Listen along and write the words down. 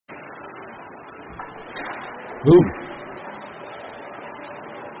Boom.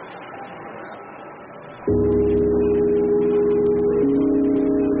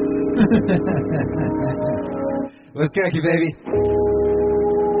 What's cracking, baby?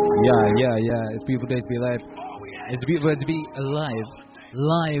 Yeah. It's a beautiful day to be alive. It's a beautiful day to be alive.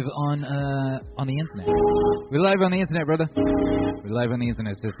 Live on the internet. We're live on the internet, brother. We're live on the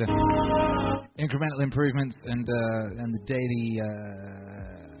internet, sister. Incremental improvements and the daily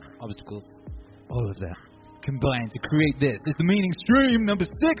obstacles, all of them combined to create this. It's the meaning stream number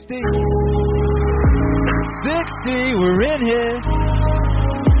 60. 60, we're in here.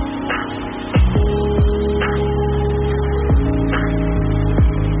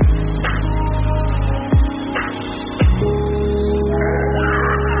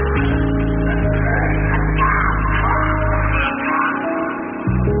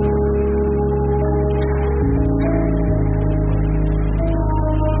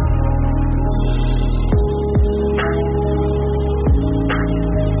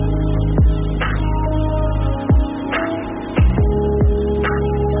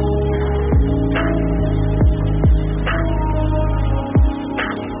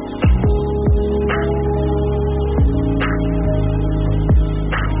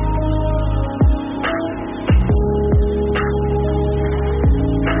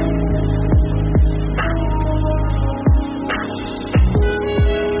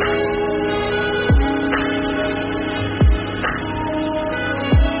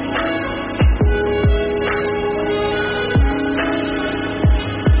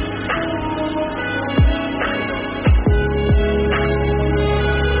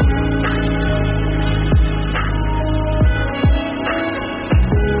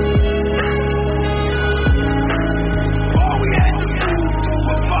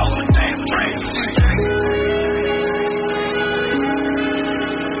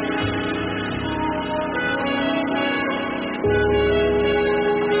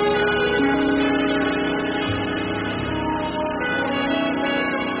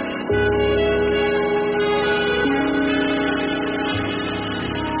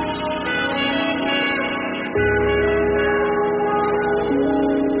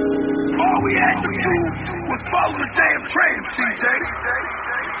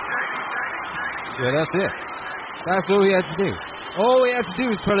 That's all we had to do. All we had to do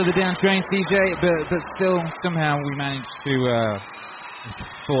was follow the damn train, CJ, but still, somehow we managed to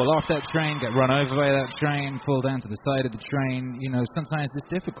fall off that train, get run over by that train, fall down to the side of the train. You know, sometimes it's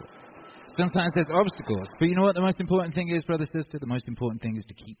difficult. Sometimes there's obstacles. But you know what the most important thing is, brother, sister? The most important thing is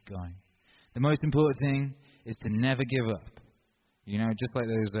to keep going. The most important thing is to never give up. You know, just like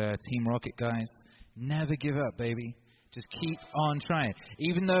those Team Rocket guys. Never give up, baby. Just keep on trying.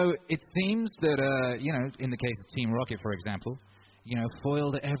 Even though it seems that, you know, in the case of Team Rocket, for example, you know,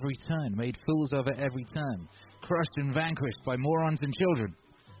 foiled at every turn, made fools of at every turn, crushed and vanquished by morons and children.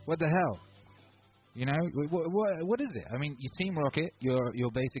 What the hell? You know, what is it? I mean, you Team Rocket,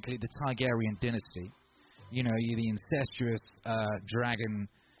 you're basically the Targaryen dynasty. You know, you're the incestuous dragon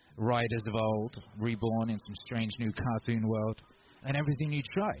riders of old, reborn in some strange new cartoon world. And everything you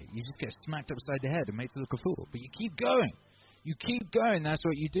try, you just get smacked upside the head and made to look a fool. But you keep going. You keep going. That's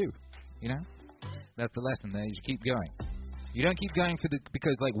what you do. You know? That's the lesson there. You just keep going. You don't keep going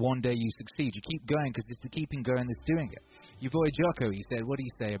because, like, one day you succeed. You keep going because it's the keeping going that's doing it. Your boy Jocko, he said, what do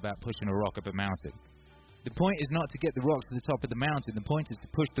you say about pushing a rock up a mountain? The point is not to get the rocks to the top of the mountain. The point is to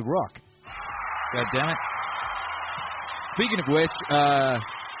push the rock. God damn it. Speaking of which,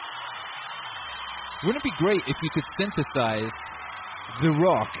 wouldn't it be great if you could synthesize The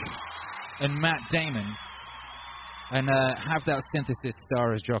Rock and Matt Damon and have that synthesis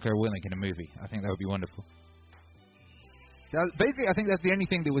star as Jocko Willink in a movie? I think that would be wonderful. Basically, I think that's the only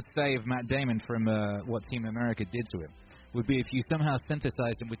thing that would save Matt Damon from what Team America did to him, would be if you somehow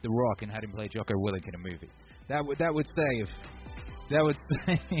synthesized him with The Rock and had him play Jocko Willink in a movie. That would save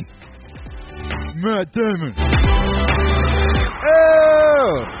Matt Damon.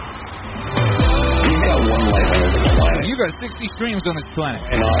 Oh! You got 60 streams on this planet.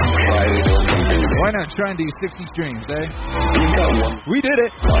 Why not try and do 60 streams, eh? We did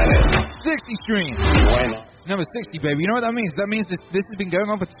it. 60 streams. Why not? Number 60, baby. You know what that means? That means this has been going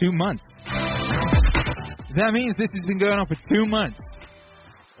on for 2 months. That means this has been going on for 2 months.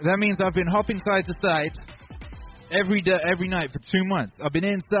 That means I've been hopping side to side every day, every night for 2 months. I've been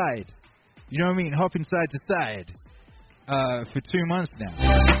inside. You know what I mean? Hopping side to side for 2 months now.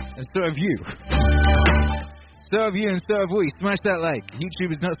 And so have you. So have you and so have we. Smash that like.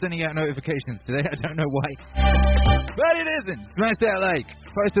 YouTube is not sending out notifications today. I don't know why. But it isn't. Smash that like.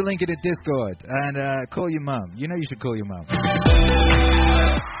 Post a link in the Discord. And call your mum. You know you should call your mum.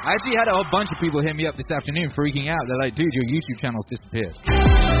 I actually had a whole bunch of people hit me up this afternoon freaking out. They're like, dude, your YouTube channel's disappeared.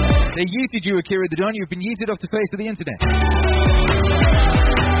 They yeeted you, Akira the Don. You've been yeeted off the face of the internet.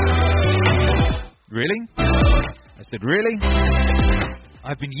 Really? I said, really?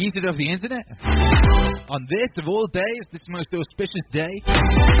 I've been yeeted off the internet? On this, of all days, this most auspicious day?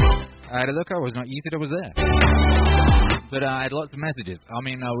 I had a look, I was not yeeted, I was there. But I had lots of messages. I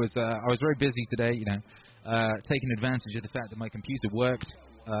mean, I was very busy today, you know, taking advantage of the fact that my computer worked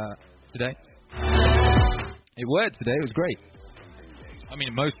today. It worked today, it was great. I mean,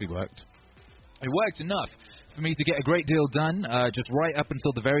 it mostly worked. It worked enough for me to get a great deal done, just right up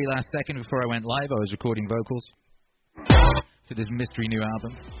until the very last second before I went live. I was recording vocals for this mystery new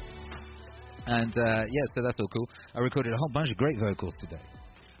album. And, yeah, so that's all cool. I recorded a whole bunch of great vocals today.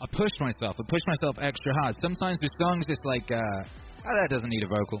 I pushed myself extra hard. Sometimes with songs, it's like, that doesn't need a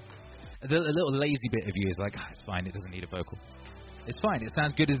vocal. A little lazy bit of you is like, it's fine, it doesn't need a vocal. It's fine, it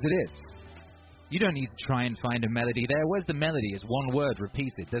sounds good as it is. You don't need to try and find a melody there. Where's the melody? It's one word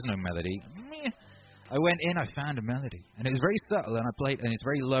repeated. There's no melody. I went in, I found a melody. And it was very subtle, and I played, and it's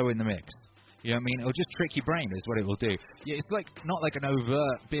very low in the mix. You know what I mean? It'll just trick your brain is what it will do. Yeah, it's like not like an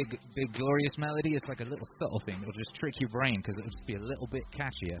overt, big, glorious melody. It's like a little subtle thing. It'll just trick your brain because it'll just be a little bit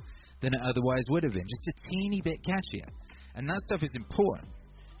catchier than it otherwise would have been. Just a teeny bit catchier. And that stuff is important.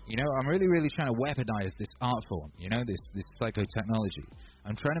 You know, I'm really, really trying to weaponize this art form, you know, this psychotechnology.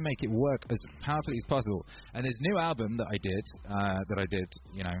 I'm trying to make it work as powerfully as possible. And this new album that I did,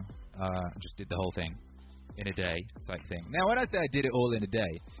 you know, just did the whole thing in a day type thing. Now, when I say I did it all in a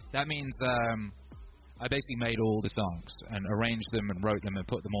day, that means I basically made all the songs and arranged them and wrote them and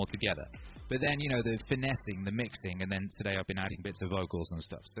put them all together. But then, you know, the finessing, the mixing, and then today I've been adding bits of vocals and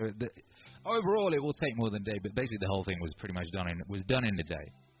stuff. So overall, it will take more than a day, but basically the whole thing was pretty much done in a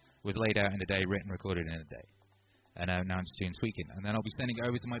day. Was laid out in a day, written, recorded in a day. And now I'm just doing tweaking. And then I'll be sending it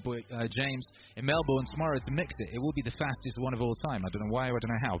over to my boy James in Melbourne tomorrow to mix it. It will be the fastest one of all time. I don't know why, I don't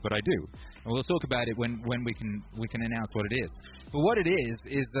know how, but I do. And we'll talk about it when we can announce what it is. But what it is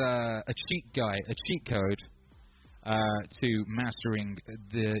a cheat code to mastering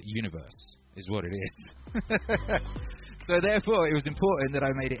the universe is what it is. So therefore, it was important that I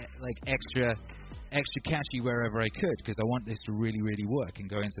made it like extra catchy wherever I could, because I want this to really, really work and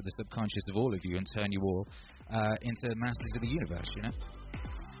go into the subconscious of all of you and turn you all into masters of the universe, you know?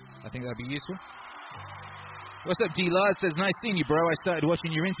 I think that'd be useful. What's up, D-Lars? Says, nice seeing you, bro. I started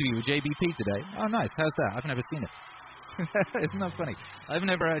watching your interview with JBP today. Oh, nice. How's that? I've never seen it. Isn't that funny? I've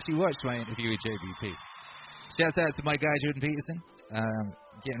never actually watched my interview with JBP. Shouts out to my guy, Jordan Peterson.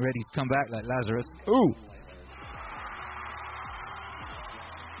 Getting ready to come back like Lazarus. Ooh!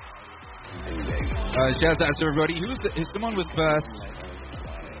 Shouts out to everybody. Someone was first.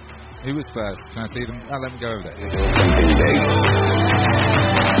 Who was first? Can I see them? Oh, let me go over there. You've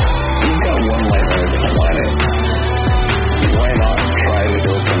got one life on this planet. Why not try to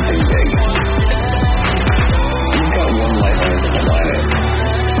do something big? You've got one life on this planet.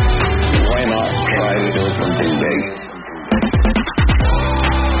 Why not try to do something big?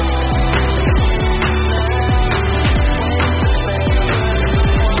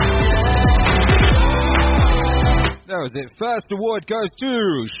 That was it. First award goes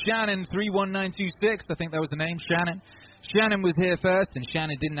to Shannon31926. I think that was the name, Shannon. Shannon was here first, and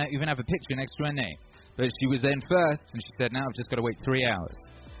Shannon didn't even have a picture next to her name. But she was then first, and she said, now I've just got to wait 3 hours.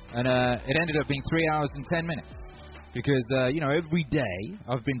 And it ended up being 3 hours and 10 minutes. Because, you know, every day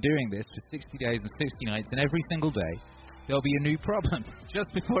I've been doing this for 60 days and 60 nights, and every single day there'll be a new problem just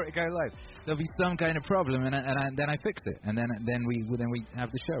before it goes live. There'll be some kind of problem, and then I fix it, and then we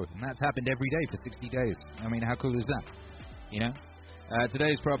have the show, and that's happened every day for 60 days. I mean, how cool is that? You know.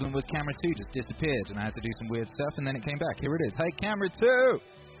 Today's problem was camera 2 just disappeared, and I had to do some weird stuff, and then it came back. Here it is. Hey, camera 2.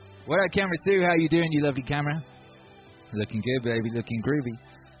 What up, camera 2? How you doing, you lovely camera? Looking good, baby. Looking groovy.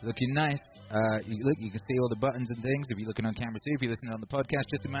 Looking nice. You can see all the buttons and things if you're looking on camera 2. If you're listening on the podcast,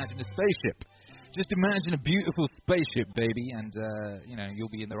 just imagine a spaceship. Just imagine a beautiful spaceship, baby, and, you know, you'll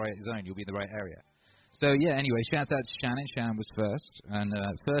be in the right zone. You'll be in the right area. So, yeah, anyway, shout out to Shannon. Shannon was first, and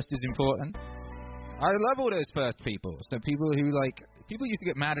first is important. I love all those first people. So people who, like, people used to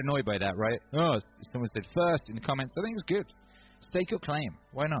get mad annoyed by that, right? Oh, someone said first in the comments. I think it's good. Stake your claim.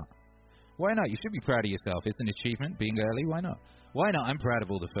 Why not? Why not? You should be proud of yourself. It's an achievement, being early. Why not? Why not? I'm proud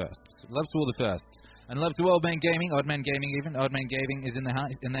of all the firsts. Love to all the firsts. And love to Old Men Gaming, Odd Men Gaming even. Odd Men Gaming is in the house.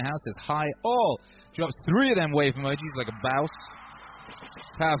 Says hi all. Drops 3 of them wave emojis like a bouse.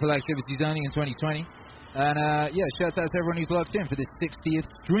 Powerful activities only in 2020. And yeah, shouts out to everyone who's locked in for this 60th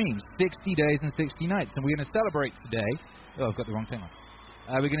stream. 60 days and 60 nights. And we're going to celebrate today. Oh, I've got the wrong thing on.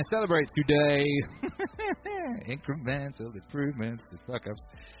 We're going to celebrate today. Incremental improvements to fuck-ups.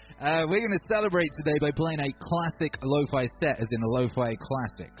 We're going to celebrate today by playing a classic lo-fi set, as in a lo-fi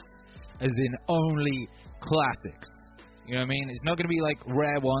classics. As in only classics. You know what I mean? It's not going to be like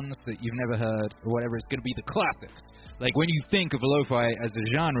rare ones that you've never heard or whatever. It's going to be the classics. Like when you think of lo-fi as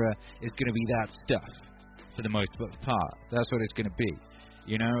a genre, it's going to be that stuff for the most part. That's what it's going to be.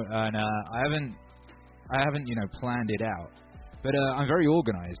 You know, and I haven't, you know, planned it out. But I'm very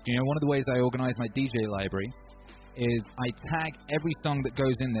organized. You know, one of the ways I organize my DJ library is I tag every song that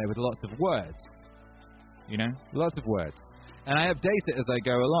goes in there with lots of words. You know, lots of words. And I update it as I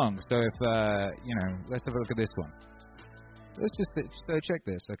go along. So if, you know, let's have a look at this one. Let's just check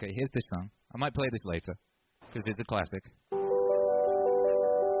this. Okay, here's this song. I might play this later because it's a classic.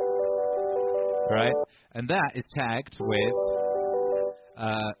 Right? And that is tagged with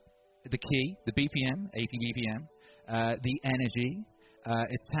the key, the BPM, 80 BPM. The energy,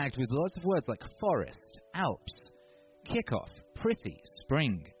 it's tagged with lots of words like forest, Alps, kickoff, pretty,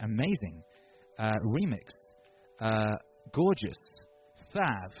 spring, amazing, remix, gorgeous,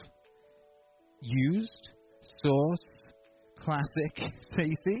 fav, used, source, classic. So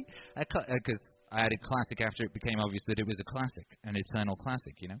you see, because I added classic after it became obvious that it was a classic, an eternal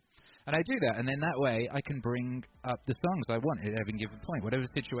classic, you know. And I do that, and then that way I can bring up the songs I want at every given point, whatever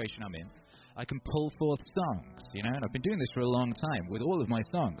situation I'm in. I can pull forth songs, you know, and I've been doing this for a long time with all of my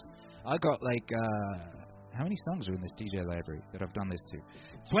songs. I got like, how many songs are in this DJ library that I've done this to?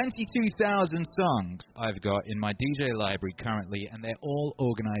 22,000 songs I've got in my DJ library currently, and they're all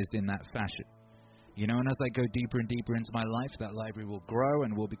organized in that fashion. You know, and as I go deeper and deeper into my life, that library will grow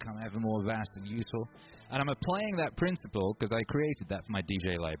and will become ever more vast and useful. And I'm applying that principle because I created that for my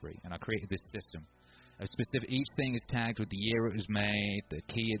DJ library, and I created this system. Each thing is tagged with the year it was made, the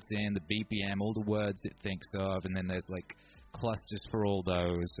key it's in, the BPM, all the words it thinks of, and then there's like clusters for all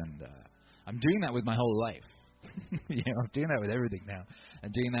those. And I'm doing that with my whole life. You know, I'm doing that with everything now.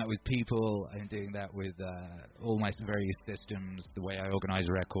 I'm doing that with people. I'm doing that with all my various systems, the way I organize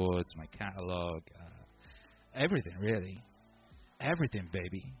records, my catalog, everything really. Everything,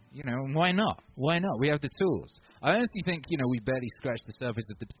 baby. You know, why not? Why not? We have the tools. I honestly think, you know, we've barely scratched the surface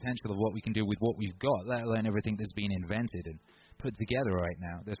of the potential of what we can do with what we've got, let alone everything that's been invented and put together right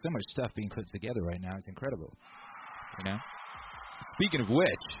now. There's so much stuff being put together right now. It's incredible. You know? Speaking of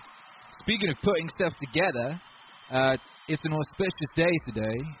which, speaking of putting stuff together, it's an auspicious day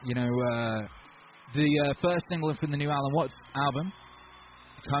today. You know, the first single from the new Alan Watts album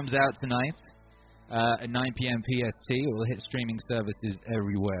comes out tonight. At 9 p.m. PST. It will hit streaming services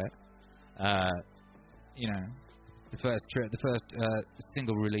everywhere. You know, the first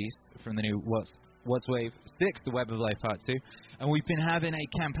single release from the new What's Wave 6, The Web of Life Part 2. And we've been having a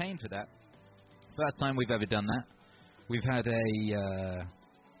campaign for that. First time we've ever done that. We've had a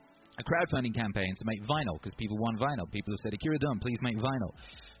crowdfunding campaign to make vinyl, because people want vinyl. People have said, Akira Dunn, please make vinyl.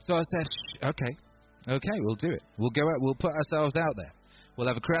 So I said, okay, we'll do it. We'll go out, we'll put ourselves out there. We'll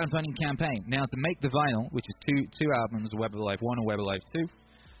have a crowdfunding campaign. Now, to make the vinyl, which is two albums, Web of Life 1 and Web of Life 2,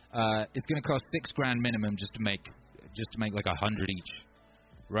 it's going to cost $6,000 minimum just to make like 100 each,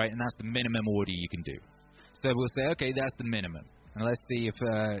 right? And that's the minimum order you can do. So we'll say, okay, that's the minimum, and let's see if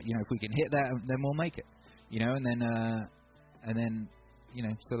you know, if we can hit that, then we'll make it, you know, and then you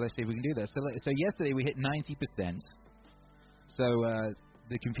know, so let's see if we can do that. So yesterday we hit 90%. So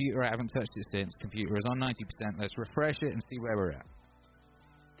the computer, I haven't touched it since. Computer is on 90%. Let's refresh it and see where we're at.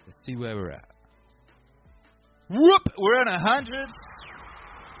 Let's see where we're at. Whoop! We're on 102%.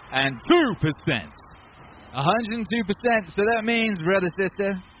 102%. So that means, brother,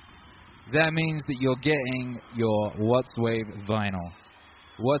 sister, that means that you're getting your What's Wave vinyl.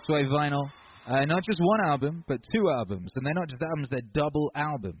 What's Wave vinyl? Not just one album, but two albums. And they're not just albums, they're double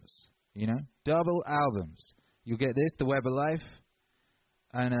albums. You know? Double albums. You'll get this, The Web of Life,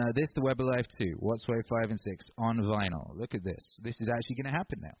 and this, The Web of Life 2, What's Wave 5 and 6, on vinyl. Look at this. This is actually going to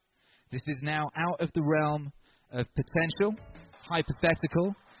happen now. This is now out of the realm of potential,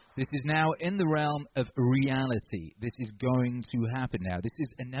 hypothetical. This is now in the realm of reality. This is going to happen now. This is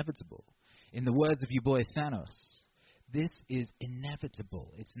inevitable. In the words of your boy Thanos, this is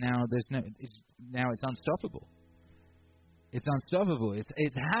inevitable. It's now, it's unstoppable. It's unstoppable.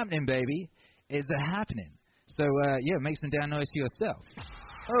 It's happening, baby. It's happening. So, yeah, make some damn noise for yourself.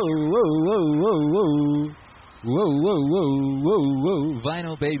 Oh, whoa, whoa, whoa, whoa. Whoa, whoa, whoa, whoa, whoa.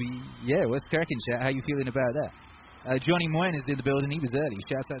 Vinyl, baby. Yeah, what's cracking, chat? How you feeling about that? Johnny Moyne is in the building. He was early.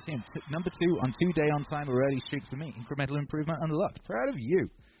 Shouts out to him. Number 2 on 2-day on time or early streak for me. Incremental improvement unlocked. Proud of you.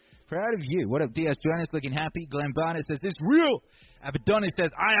 Proud of you. What up, DS Jonas? Looking happy. Glenn Barnett says, it's real. Abaddon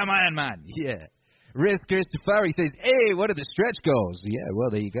says, I am Iron Man. Yeah. Riz Christopher says, hey, what are the stretch goals? Yeah, well,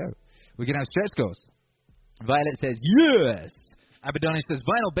 there you go. We can have stretch goals. Violet says, yes. Abaddon says,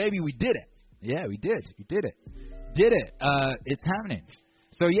 vinyl, baby, we did it. Yeah, we did. We did it. Did it. It's happening.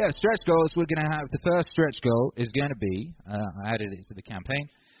 So, yeah, stretch goals, we're going to have, the first stretch goal is going to be, I added it to the campaign.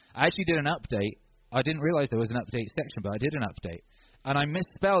 I actually did an update. I didn't realize there was an update section, but I did an update. And I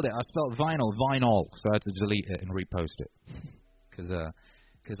misspelled it. I spelled vinyl, so I had to delete it and repost it.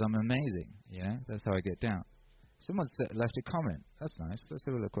 Because I'm amazing, you know? That's how I get down. Someone left a comment. That's nice. Let's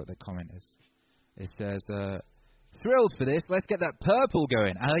have a look what the comment is. It says, thrilled for this. Let's get that purple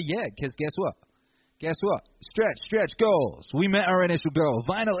going. Yeah, because guess what? Guess what? Stretch goals. We met our initial goal.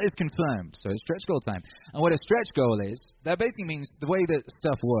 Vinyl is confirmed. So it's stretch goal time. And what a stretch goal is, that basically means the way that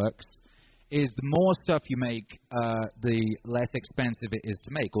stuff works is the more stuff you make, the less expensive it is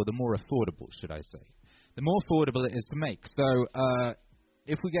to make, or the more affordable, should I say. The more affordable it is to make. So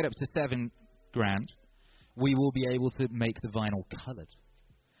if we get up to $7,000, we will be able to make the vinyl colored,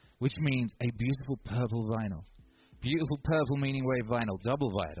 which means a beautiful purple vinyl. Beautiful purple meaning wave vinyl,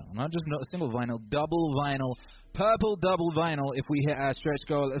 double vinyl. Not just not a single vinyl, double vinyl, purple double vinyl if we hit our stretch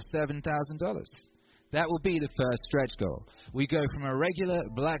goal of $7,000. That will be the first stretch goal. We go from a regular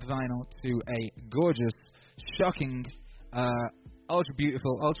black vinyl to a gorgeous, shocking, ultra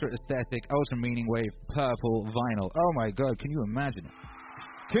beautiful, ultra aesthetic, ultra meaning wave purple vinyl. Oh my God, can you imagine it?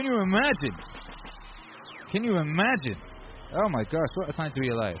 Can you imagine? Can you imagine? Oh my gosh, what a time to be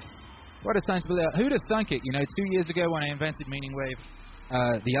alive. What a time to be alive. Who'd have thunk it? You know, 2 years ago when I invented meaning wave,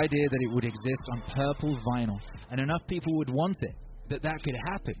 the idea that it would exist on purple vinyl and enough people would want it, that could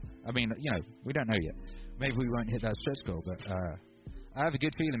happen. I mean, you know, we don't know yet. Maybe we won't hit that stretch goal, but I have a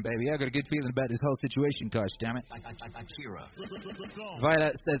good feeling, baby. I got a good feeling about this whole situation, gosh damn it.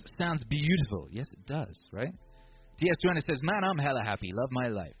 Violet says, sounds beautiful. Yes, it does, right? DS Joanna says, man, I'm hella happy. Love my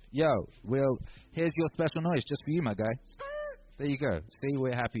life. Yo, Will, here's your special noise just for you, my guy. There you go. See,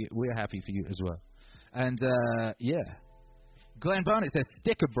 we're happy. We're happy for you as well. And, yeah. Glenn Barnett says,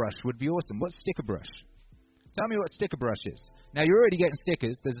 sticker brush would be awesome. What's sticker brush? Tell me what sticker brush is. Now, you're already getting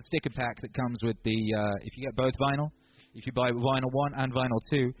stickers. There's a sticker pack that comes with the, if you get both vinyl, if you buy vinyl 1 and vinyl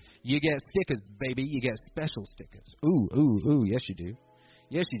 2, you get stickers, baby. You get special stickers. Ooh, yes you do.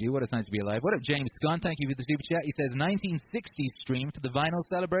 Yes you do. What a time to be alive. What up, James Gunn? Thank you for the super chat. He says, 1960s stream for the vinyl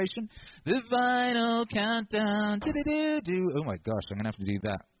celebration. The vinyl countdown. Do-do-do-do. Oh, my gosh, I'm going to have to do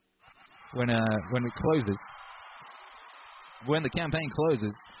that. When it closes. When the campaign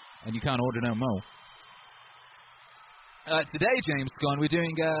closes and you can't order no more. Today, James Gunn, we're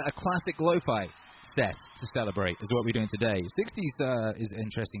doing a classic Lofi set to celebrate, is what we're doing today. 60s is an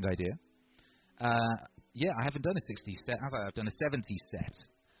interesting idea. Yeah, I haven't done a 60s set, have I? I've done a 70s set.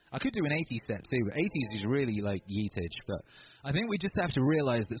 I could do an 80s set, too. 80s is really, like, yeetage, but I think we just have to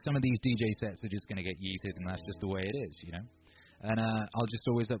realize that some of these DJ sets are just going to get yeeted, and that's just the way it is, you know? And I'll just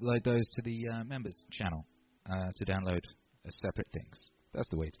always upload those to the members channel to download as separate things. That's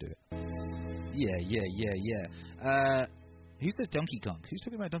the way to do it. Yeah. Who says Donkey Kong? Who's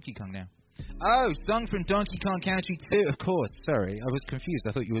talking about Donkey Kong now? Oh, song from Donkey Kong Country 2, of course. Sorry, I was confused.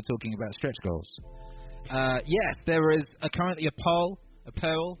 I thought you were talking about stretch goals. Yes, there is currently a poll.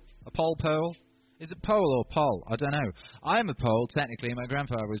 Is it poll or poll? I don't know. I'm a Pole, technically. My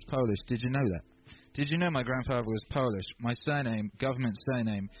grandfather was Polish. Did you know that? Did you know my grandfather was Polish? My surname, government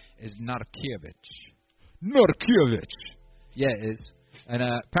surname, is Narkiewicz. Narkiewicz! Yeah, it is. And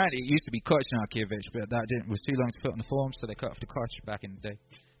apparently it used to be Koch Narkiewicz, but that was too long to put on the form, so they cut off the Koch back in the day.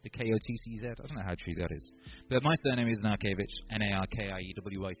 The K-O-T-C-Z. I don't know how true that is. But my surname is Narkiewicz,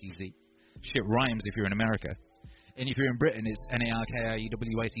 N-A-R-K-I-E-W-I-C-Z. Shit rhymes if you're in America. And if you're in Britain, it's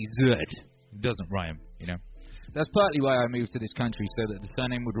N-A-R-K-I-E-W-I-C-Z. It doesn't rhyme, you know. That's partly why I moved to this country, so that the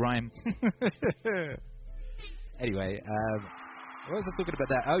surname would rhyme. Anyway, what was I talking about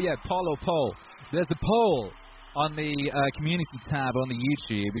that? Oh, yeah, poll or poll. There's the poll on the community tab on the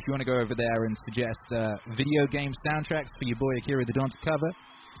YouTube if you want to go over there and suggest video game soundtracks for your boy Akira the Dawn to cover.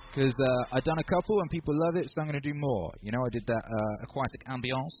 Because I've done a couple and people love it, so I'm going to do more. You know, I did that aquatic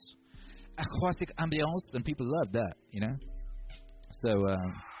ambiance, and people loved that, you know. So,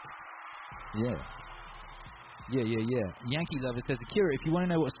 yeah. Yankee Lover says, Akira, if you want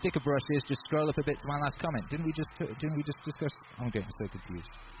to know what sticker brush is, just scroll up a bit to my last comment. Didn't we just discuss? I'm getting so confused.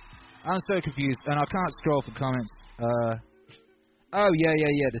 And I can't scroll for comments. Oh,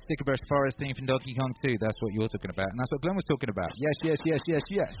 yeah, the sticker brush forest theme from Donkey Kong 2. That's what you're talking about. And that's what Glenn was talking about. Yes.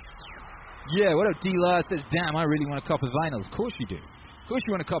 Yeah, what up, D-Lars says, damn, I really want a copper vinyl. Of course you do. Of course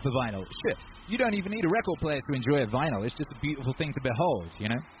you want a copper vinyl. Shit, you don't even need a record player to enjoy a vinyl. It's just a beautiful thing to behold, you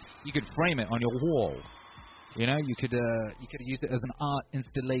know? You could frame it on your wall. You know, you could use it as an art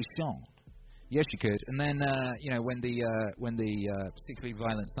installation. Yes, you could. And then, when the particularly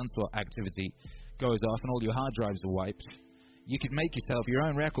violent sunspot activity goes off and all your hard drives are wiped, you could make yourself your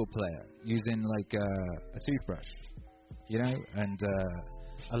own record player using like a toothbrush, and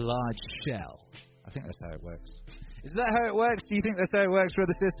a large shell. I think that's how it works. Is that how it works? Do you think that's how it works,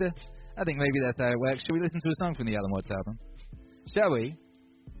 brother, sister? I think maybe that's how it works. Shall we listen to a song from the Alan Watts album? Shall we?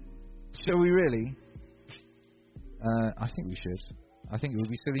 Shall we really? I think we should. I think it would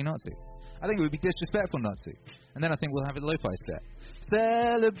be silly not to. I think it would be disrespectful not to. And then I think we'll have a lo-fi set.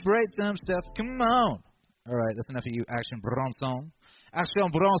 Celebrate some stuff. Come on. All right, that's enough of you, Action Bronson. Action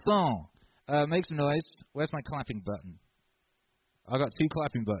Bronson. Make some noise. Where's my clapping button? I got 2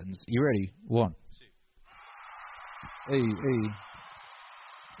 clapping buttons. You ready? 1, 2. Hey.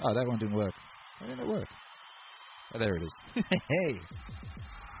 Oh, that one didn't work. Why didn't it work? Oh, there it is. Hey.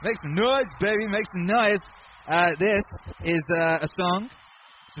 Make some noise, baby. Make some noise. This is a song.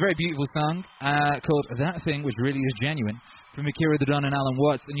 It's a very beautiful song called That Thing Which Really Is Genuine from Akira the Don and Alan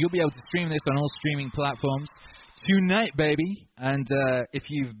Watts. And you'll be able to stream this on all streaming platforms tonight, baby. And if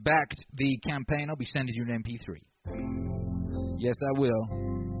you've backed the campaign, I'll be sending you an MP3. Yes, I will.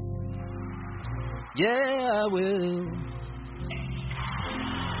 Yeah, I will.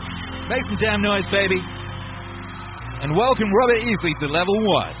 Make some damn noise, baby. And welcome Robert Easley to level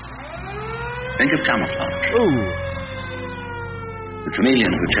 1. Think of camouflage. Ooh. The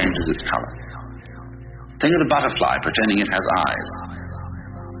chameleon who changes its color. Think of the butterfly pretending it has eyes.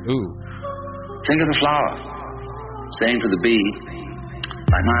 Ooh. Think of the flower saying to the bee,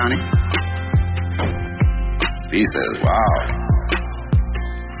 like my honey? Bee says, wow.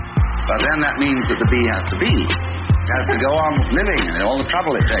 But then that means that the bee has to be. It has to go on living and all the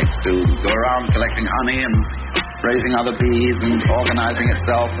trouble it takes to go around collecting honey and raising other bees and organizing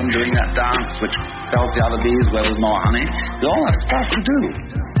itself and doing that dance which tells the other bees where there's more honey. There's all that stuff to do.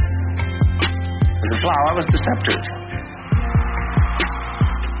 But the flower was deceptive.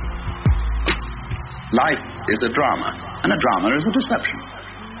 Life is a drama, and a drama is a deception.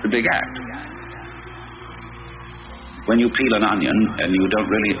 It's a big act. When you peel an onion and you don't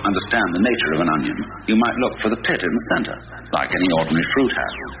really understand the nature of an onion, you might look for the pit in the center, like any ordinary fruit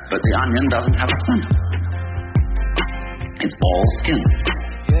has. But the onion doesn't have a center. It's all skins.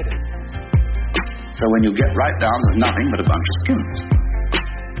 So when you get right down, there's nothing but a bunch of skins.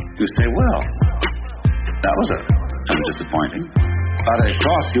 You say, well, that was disappointing. But of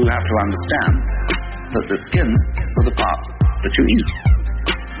course you have to understand that the skins are the part that you eat.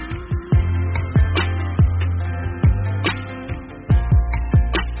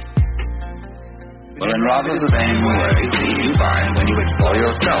 Well, in rather the same way, you find when you explore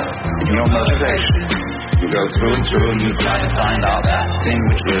yourself and your motivation. You go through and through and you try to find out that thing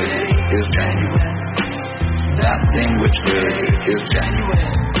which really is genuine. That thing which really is genuine.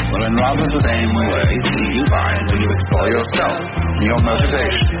 Well, in rather the same way, you find when you explore yourself and your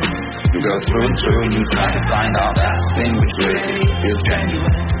motivation. You go through and through and you try to find out that thing which really is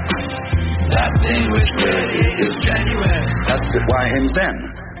genuine. That thing which really is genuine. That's why in Zen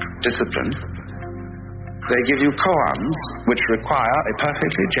discipline, they give you koans which require a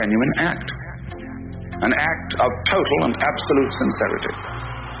perfectly genuine act. An act of total and absolute sincerity.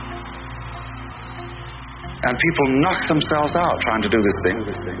 And people knock themselves out trying to do this thing.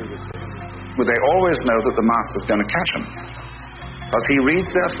 But they always know that the master's going to catch them. Because he reads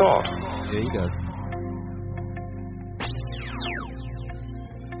their thought. Yeah, he does.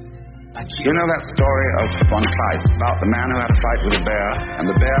 You know that story of von Kleist about the man who had a fight with a bear, and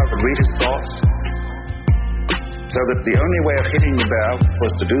the bear could read his thoughts? So that the only way of hitting the bear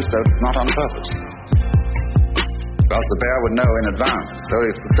was to do so not on purpose. Because the bear would know in advance. So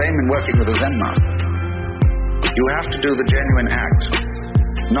it's the same in working with a Zen master. You have to do the genuine act,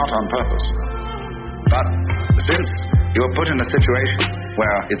 not on purpose. But since you are put in a situation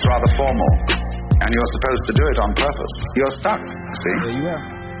where it's rather formal, and you're supposed to do it on purpose, you're stuck, you see? There you are.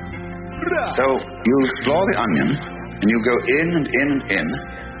 So you explore the onion, and you go in and in and in,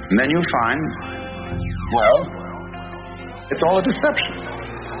 and then you find, well, it's all a deception.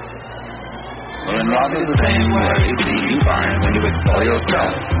 Well, in rather the same way, you find when you explore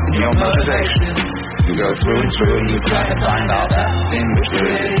yourself and your motivation, you go through and through and you try to find out that thing which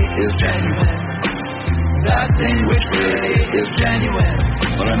really is genuine. That thing which really is genuine.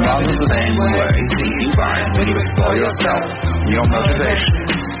 Well, in rather the same way, you find when you explore yourself and your motivation,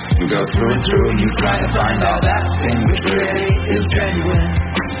 you go through and through and you try to find out that thing which really is genuine.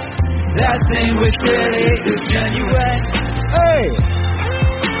 That thing which really is genuine. Hey!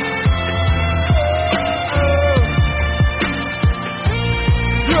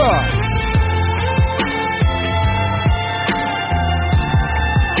 Yeah!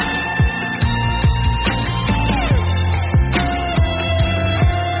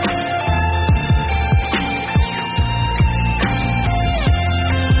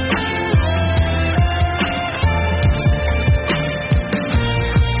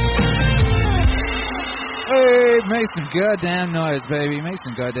 Make some goddamn noise, baby. Make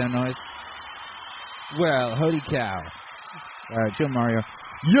some goddamn noise. Well, holy cow. Alright, chill, Mario.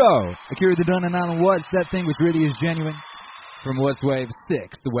 Yo! Akira the Don and Alan Watts, that thing was really as genuine. From What's Wave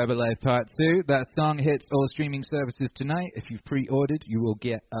 6, The Web of Life Part 2. That song hits all streaming services tonight. If you've pre-ordered, you will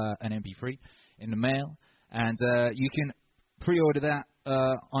get an MP3 in the mail. And you can pre-order that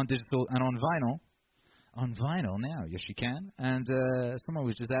on digital and on vinyl. On vinyl now, yes you can. And someone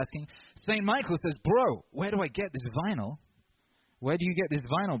was just asking, St. Michael says, bro, where do I get this vinyl? Where do you get this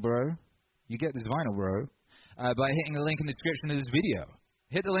vinyl, bro? You get this vinyl, bro, by hitting the link in the description of this video.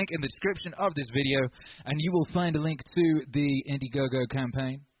 Hit the link in the description of this video, and you will find a link to the Indiegogo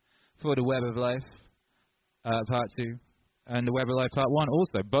campaign for the Web of Life Part 2 and the Web of Life Part 1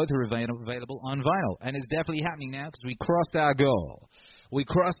 also. Both are available on vinyl, and it's definitely happening now because we crossed our goal. We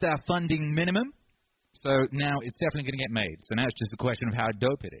crossed our funding minimum, so now it's definitely going to get made. So now it's just a question of how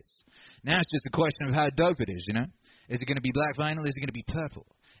dope it is. Now it's just a question of how dope it is, you know? Is it going to be black vinyl? Is it going to be purple?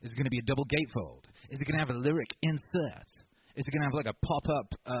 Is it going to be a double gatefold? Is it going to have a lyric insert? Is it going to have like a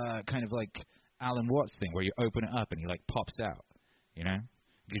pop-up kind of like Alan Watts thing where you open it up and he like pops out, you know?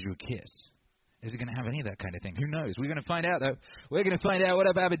 Gives you a kiss. Is it going to have any of that kind of thing? Who knows? We're going to find out, though. We're going to find out. What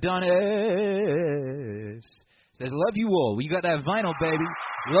up, Abadonis? Says, love you all. We got that vinyl, baby.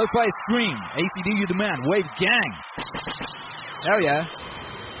 Lo-fi stream. ACD, you the man. Wave gang. Hell yeah.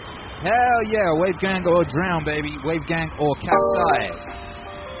 Hell yeah. Wave gang or drown, baby. Wave gang or capsize.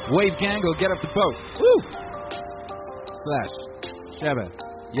 Wave gang or get off the boat. Woo! Slash, Shabba,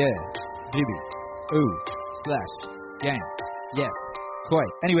 yeah, Bibi, ooh, slash, gang, yes,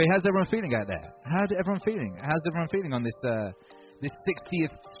 quite. Anyway, how's everyone feeling out there? How's everyone feeling? How's everyone feeling on this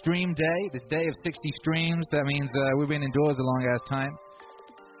 60th stream day? This day of 60 streams. That means we've been indoors a long ass time.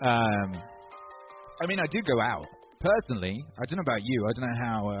 I mean, I do go out personally. I don't know about you. I don't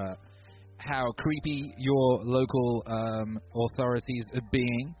know how creepy your local authorities are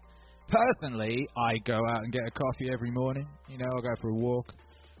being. Personally, I go out and get a coffee every morning. You know, I go for a walk.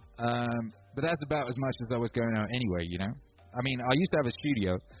 But that's about as much as I was going out anyway, you know. I mean, I used to have a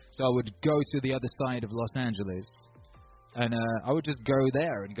studio, so I would go to the other side of Los Angeles. And I would just go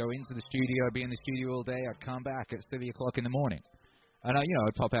there and go into the studio. I'd be in the studio all day. I'd come back at 3 o'clock in the morning. And,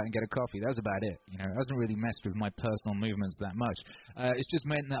 I'd pop out and get a coffee. That was about it. You know, it hasn't really messed with my personal movements that much. It's just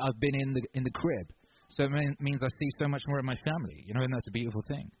meant that I've been in the crib. So it means I see so much more of my family, you know, and that's a beautiful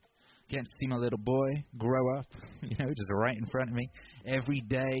thing. Getting to see my little boy grow up, you know, just right in front of me. Every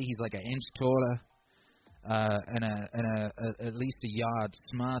day he's like an inch taller and at least a yard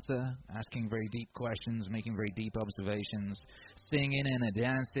smarter, asking very deep questions, making very deep observations, singing and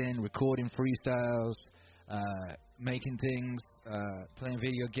dancing, recording freestyles, making things, playing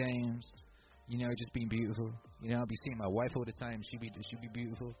video games, you know, just being beautiful. You know, I'll be seeing my wife all the time. She'd be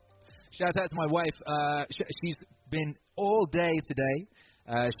beautiful. Shout out to my wife. She's been all day today.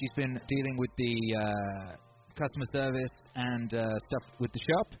 She's been dealing with the customer service and stuff with the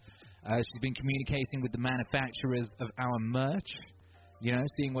shop. She's been communicating with the manufacturers of our merch, you know,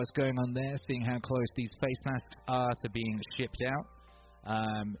 seeing what's going on there, seeing how close these face masks are to being shipped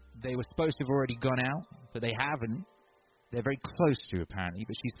out. They were supposed to have already gone out, but they haven't. They're very close to, apparently,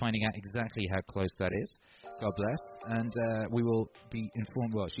 but she's finding out exactly how close that is. God bless. And we will be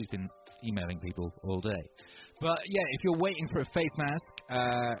informed. Well, she's been emailing people all day. But, yeah, if you're waiting for a face mask,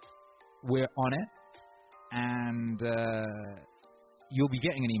 we're on it. And you'll be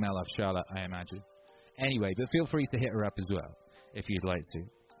getting an email off Charlotte, I imagine. Anyway, but feel free to hit her up as well, if you'd like to.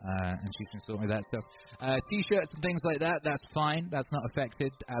 And she's been sorting with that stuff. T-shirts and things like that, that's fine. That's not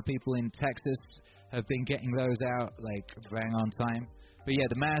affected. People in Texas have been getting those out, like, bang on time. But, yeah,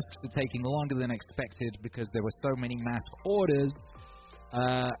 the masks are taking longer than expected because there were so many mask orders.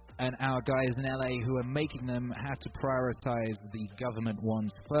 And our guys in LA who are making them had to prioritize the government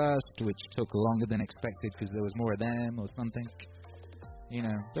ones first, which took longer than expected because there was more of them or something. You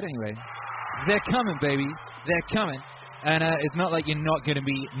know. But anyway, they're coming, baby. They're coming. And it's not like you're not going to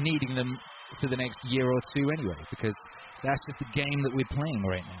be needing them for the next year or two anyway, because that's just the game that we're playing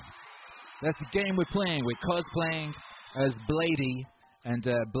right now. That's the game we're playing. We're cosplaying as Blady and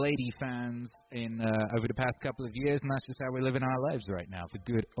Blady fans in over the past couple of years, and that's just how we're living our lives right now, for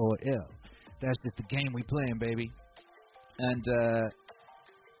good or ill. That's just the game we're playing, baby. And,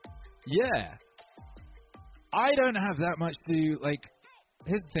 yeah. I don't have that much to, like,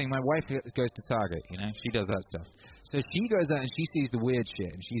 here's the thing, my wife goes to Target, you know, she does that stuff. So she goes out and she sees the weird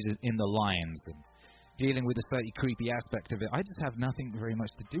shit, and she's in the lines and dealing with the slightly creepy aspect of it. I just have nothing very much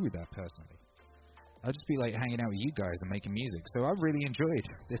to do with that personally. I'll just be like hanging out with you guys and making music. So I've really enjoyed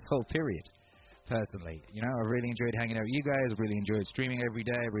this whole period, personally. You know, I really enjoyed hanging out with you guys. I really enjoyed streaming every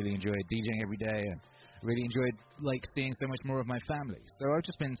day. I really enjoyed DJing every day. And Really enjoyed seeing so much more of my family. So I've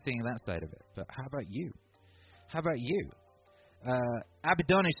just been seeing that side of it. But how about you? How about you?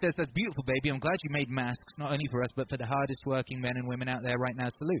 Abidonish says, that's beautiful, baby. I'm glad you made masks, not only for us, but for the hardest working men and women out there right now.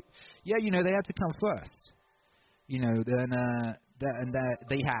 Salute. Yeah, they had to come first. They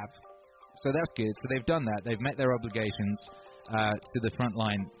have. So that's good. So they've done that. They've met their obligations to the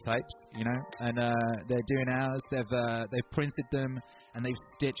frontline types, and they're doing ours. They've printed them and they've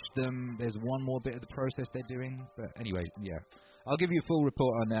stitched them. There's one more bit of the process they're doing. But anyway, yeah. I'll give you a full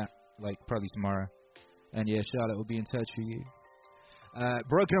report on that, probably tomorrow. And yeah, Charlotte will be in touch with you.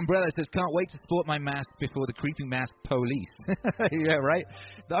 Broken Umbrella says, can't wait to sport my mask before the creepy mask police. Yeah, right?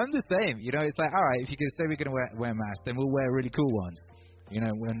 I'm the same. It's like, all right, if you're going to say we're going to wear masks, then we'll wear really cool ones.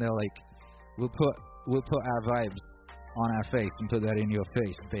 When they're like, we'll put our vibes on our face and put that in your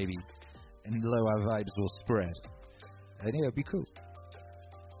face, baby. And our vibes will spread. And yeah, it'll be cool.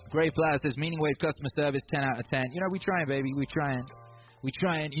 Grey Flower says, Meaning Wave customer service, 10 out of 10. We trying, baby. We trying.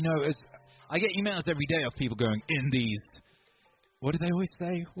 As I get emails every day of people going, in these, what do they always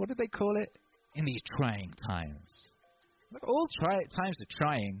say? What do they call it? In these trying times. Look, all times are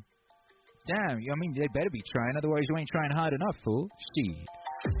trying. Damn, they better be trying, otherwise you ain't trying hard enough, fool. Shit.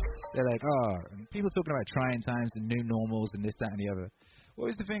 They're like, people talking about trying times and new normals and this, that, and the other. What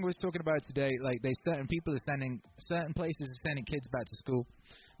was the thing we was talking about today? Certain places are sending kids back to school,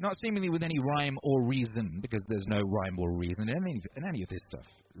 not seemingly with any rhyme or reason, because there's no rhyme or reason in any of this stuff,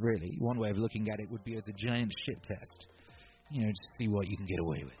 really. One way of looking at it would be as a giant shit test, to see what you can get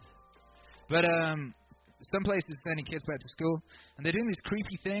away with. But some places are sending kids back to school, and they're doing this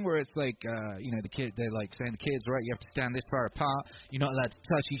creepy thing where it's like, they're saying the kids, right, you have to stand this far apart, you're not allowed to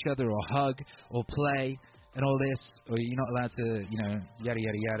touch each other or hug or play and all this, or you're not allowed to, yada,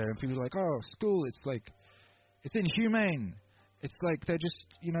 yada, yada. And people are like, oh, school, it's inhumane. It's like they're just,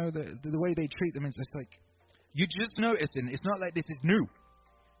 the way they treat them is just like, you're just noticing, it's not like this is new.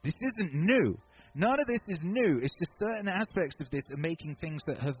 This isn't new. None of this is new. It's just certain aspects of this are making things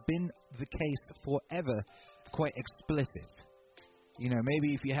that have been the case forever quite explicit.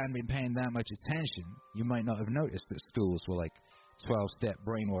 Maybe if you hadn't been paying that much attention, you might not have noticed that schools were like 12-step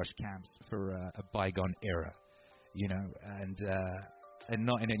brainwash camps for a bygone era, and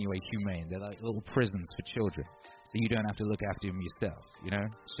not in any way humane. They're like little prisons for children, so you don't have to look after them yourself,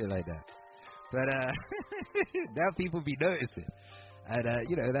 shit like that. But now people be noticing. And,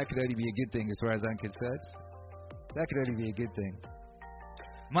 that could only be a good thing as far as I'm concerned. That could only be a good thing.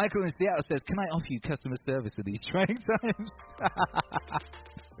 Michael in Seattle says, can I offer you customer service at these trying times?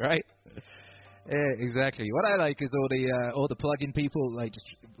 Right? Yeah, exactly. What I like is all the plug-in people, like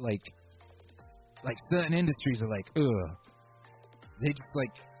certain industries are like, ugh. They just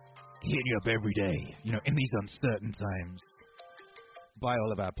hitting you up every day, in these uncertain times. Buy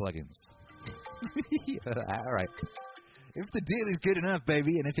all of our plugins. All right. If the deal is good enough,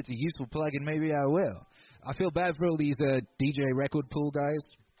 baby, and if it's a useful plugin, maybe I will. I feel bad for all these DJ record pool guys.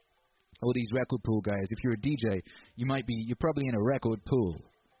 All these record pool guys. If you're a DJ, you're probably in a record pool.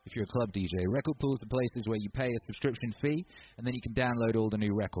 If you're a club DJ, record pools are places where you pay a subscription fee, and then you can download all the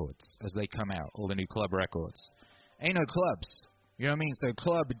new records as they come out, all the new club records. Ain't no clubs. You know what I mean? So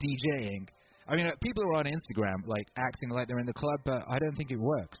club DJing. People are on Instagram, acting like they're in the club, but I don't think it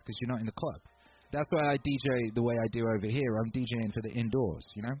works because you're not in the club. That's why I DJ the way I do over here. I'm DJing for the indoors,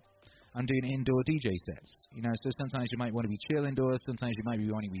 I'm doing indoor DJ sets, So sometimes you might want to be chill indoors, sometimes you might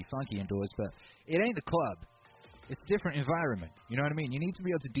be wanting to be funky indoors, but it ain't the club. It's a different environment. You know what I mean? You need to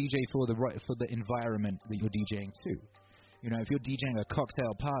be able to DJ for the environment that you're DJing to. If you're DJing a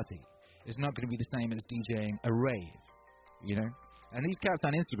cocktail party, it's not going to be the same as DJing a rave. And these cats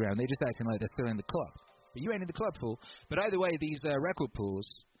on Instagram, they're just acting like they're still in the club, but you ain't in the club, fool. But either way, these record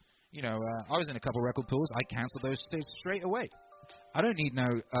pools. I was in a couple record pools. I canceled those straight away. I don't need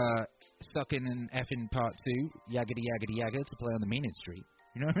no sucking and effing part 2, yaggity yaggity yagga, to play on the Meaning Street.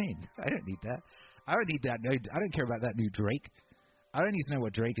 You know what I mean? I don't need that. I don't need that. No, I don't care about that new Drake. I don't need to know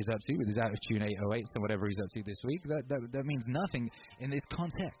what Drake is up to with his Out of Tune 808 or whatever he's up to this week. That means nothing in this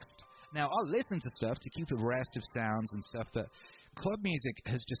context. Now, I'll listen to stuff to keep abreast of sounds and stuff, but club music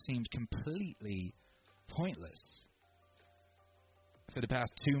has just seemed completely pointless for the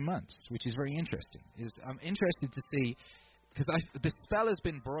past 2 months, which is very interesting. I'm interested to see, because the spell has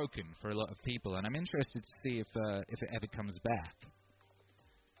been broken for a lot of people, and I'm interested to see if it ever comes back.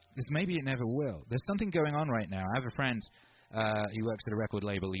 Because maybe it never will. There's something going on right now. I have a friend who works at a record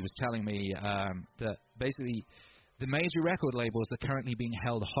label. He was telling me that basically the major record labels are currently being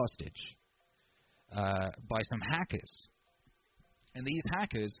held hostage by some hackers. And these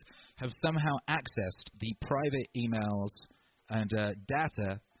hackers have somehow accessed the private emails and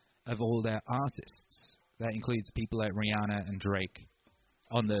data of all their artists. That includes people like Rihanna and Drake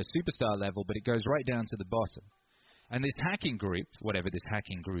on the superstar level, but it goes right down to the bottom. And this hacking group, whatever this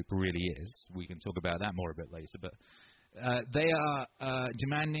hacking group really is, we can talk about that more a bit later, but they are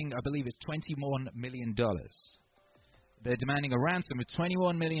demanding, I believe it's $21 million. They're demanding a ransom of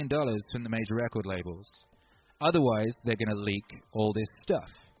 $21 million from the major record labels. Otherwise, they're going to leak all this stuff.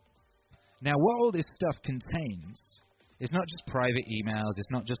 Now, what all this stuff contains is not just private emails,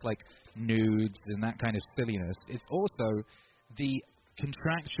 it's not just like nudes and that kind of silliness. It's also the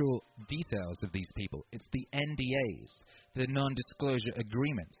contractual details of these people. It's the NDAs, the non-disclosure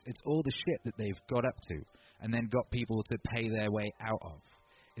agreements. It's all the shit that they've got up to and then got people to pay their way out of.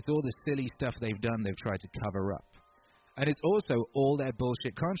 It's all the silly stuff they've done they've tried to cover up. And it's also all their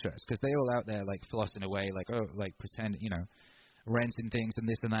bullshit contracts, because they all out there like flossing away, like, oh, like pretend, you know, renting things and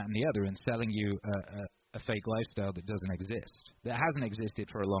this and that and the other and selling you a fake lifestyle that doesn't exist. That hasn't existed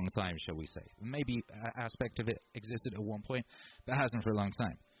for a long time, shall we say. Maybe an aspect of it existed at one point, but hasn't for a long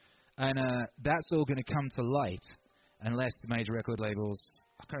time. And that's all going to come to light unless the major record labels,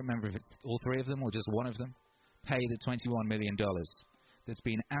 I can't remember if it's all three of them or just one of them, pay the $21 million that's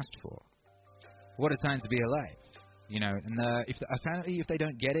been asked for. What a time to be alive. You know, and apparently if they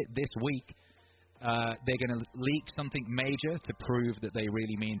don't get it this week, they're going to leak something major to prove that they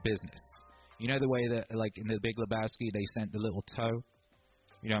really mean business. You know the way that, like, in The Big Lebowski, they sent the little toe?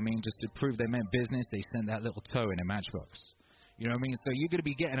 You know what I mean? Just to prove they meant business, they sent that little toe in a matchbox. You know what I mean? So you're going to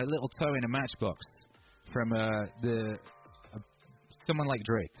be getting a little toe in a matchbox from someone like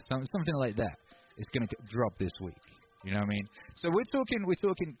Drake. Something like that is going to drop this week. You know what I mean? So we're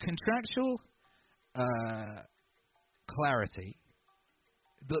talking contractual clarity.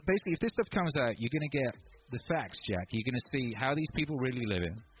 But basically, if this stuff comes out, you're going to get the facts, Jack. You're going to see how these people really live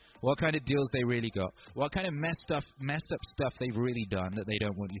in, what kind of deals they really got, what kind of messed up stuff they've really done that they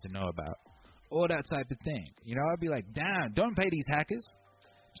don't want you to know about, all that type of thing. You know, I'd be like, damn, don't pay these hackers.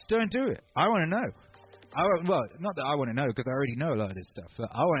 Just don't do it. I want to know. Well, not that I want to know, because I already know a lot of this stuff, but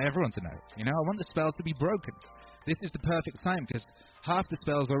I want everyone to know. You know, I want the spells to be broken. This is the perfect time, because half the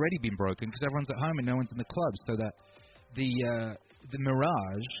spells already been broken, because everyone's at home and no one's in the club, so that the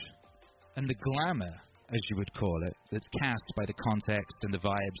mirage and the glamour, as you would call it, that's cast by the context and the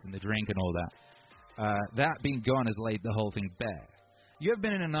vibes and the drink and all that, that being gone has laid the whole thing bare. You ever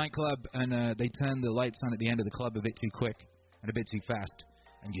been in a nightclub and they turn the lights on at the end of the club a bit too quick and a bit too fast,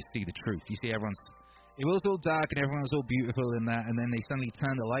 and you see the truth? You see it was all dark and everyone was all beautiful and that, and then they suddenly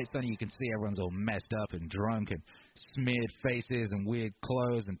turn the lights on and you can see everyone's all messed up and drunk and smeared faces and weird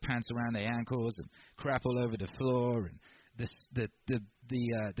clothes and pants around their ankles and crap all over the floor and the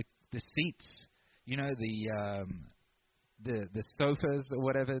seats, you know, the sofas or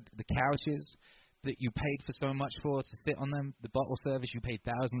whatever, the couches that you paid for so much for to sit on them, the bottle service you paid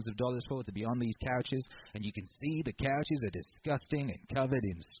thousands of dollars for to be on these couches, and you can see the couches are disgusting and covered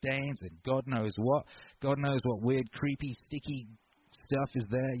in stains and God knows what weird, creepy, sticky stuff is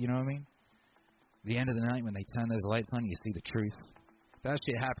there, you know what I mean? The end of the night when they turn those lights on, you see the truth. That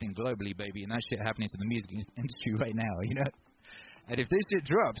shit happening globally, baby, and that shit happening to the music industry right now, you know? And if this shit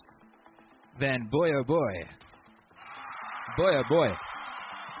drops, then boy oh boy. Boy oh boy.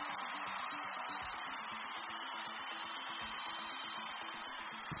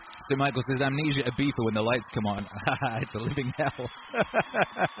 So Michael says, amnesia Ibiza when the lights come on. It's a living hell.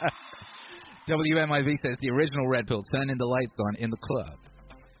 WMIV says, the original Red Pill, turning the lights on in the club.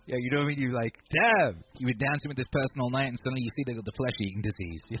 Yeah, you know what I mean? You're like, damn! You were dancing with this person all night and suddenly you see they got the flesh-eating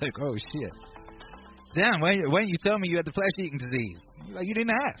disease. You're like, oh, shit. Damn, why didn't you tell me you had the flesh-eating disease? You're like, you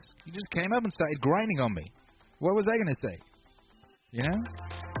didn't ask. You just came up and started grinding on me. What was I going to say? You know?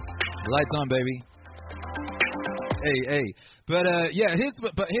 Lights on, baby. Hey. But, yeah,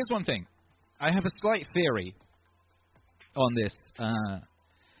 here's one thing. I have a slight theory on this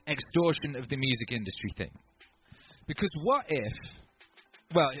extortion of the music industry thing. Because what if...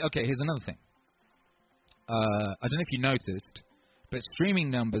 Well, okay, here's another thing. I don't know if you noticed, but streaming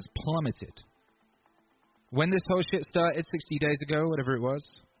numbers plummeted. When this whole shit started 60 days ago, whatever it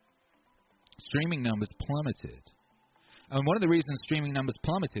was, streaming numbers plummeted. And one of the reasons streaming numbers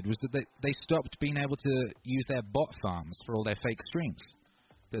plummeted was that they stopped being able to use their bot farms for all their fake streams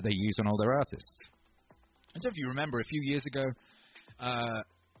that they use on all their artists. I don't know if you remember, a few years ago,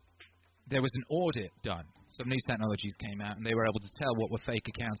 there was an audit done. Some news technologies came out, and they were able to tell what were fake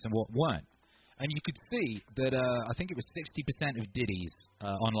accounts and what weren't. And you could see that I think it was 60% of Diddy's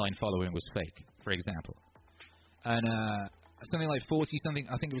online following was fake, for example. And something like 40-something,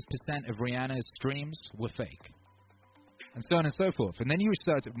 I think it was percent of Rihanna's streams were fake. And so on and so forth. And then you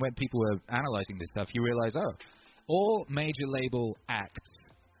start, when people were analyzing this stuff, you realize, oh, all major label acts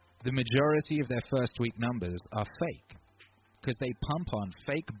the majority of their first week numbers are fake because they pump on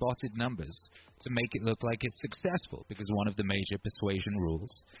fake botted numbers to make it look like it's successful, because one of the major persuasion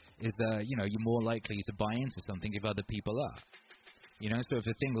rules is that, you're more likely to buy into something if other people are. So if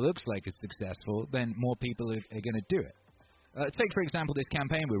a thing looks like it's successful, then more people are going to do it. Take, for example, this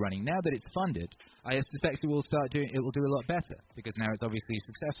campaign we're running. Now that it's funded, I suspect it will do a lot better, because now it's obviously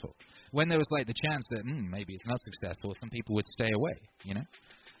successful. When there was the chance that maybe it's not successful, some people would stay away,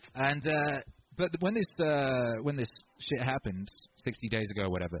 And but when this shit happened 60 days ago or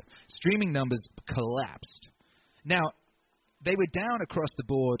whatever, streaming numbers collapsed. Now, they were down across the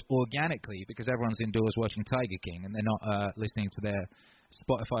board organically because everyone's indoors watching Tiger King and they're not listening to their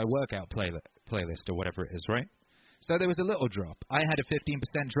Spotify workout playlist or whatever it is, right? So there was a little drop. I had a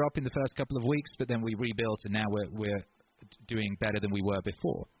 15% drop in the first couple of weeks, but then we rebuilt, and now we're doing better than we were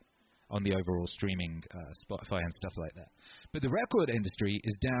before on the overall streaming Spotify and stuff like that. But the record industry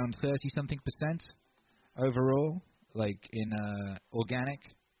is down 30-something% overall, in organic,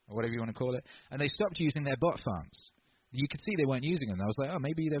 or whatever you want to call it. And they stopped using their bot farms. You could see they weren't using them. I was like, oh,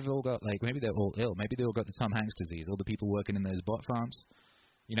 maybe they've all got, maybe they're all ill. Maybe they all got the Tom Hanks disease, all the people working in those bot farms.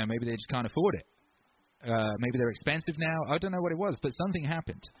 Maybe they just can't afford it. Maybe they're expensive now. I don't know what it was, but something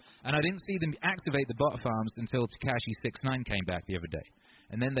happened. And I didn't see them activate the bot farms until Tekashi69 came back the other day.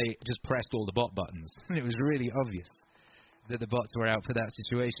 And then they just pressed all the bot buttons. It was really obvious that the bots were out for that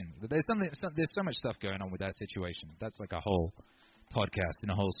situation. But there's so much stuff going on with that situation. That's like a whole podcast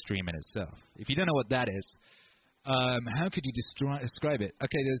and a whole stream in itself. If you don't know what that is, how could you describe it?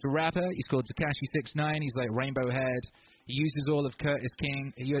 Okay, there's a rapper. He's called Tekashi69. He's like rainbow head. He uses all of Curtis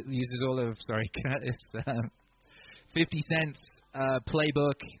King. He uses all of, Curtis, 50 Cent's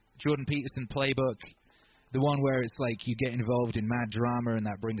playbook, Jordan Peterson playbook. The one where it's you get involved in mad drama and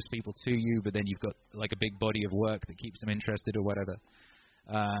that brings people to you, but then you've got a big body of work that keeps them interested or whatever.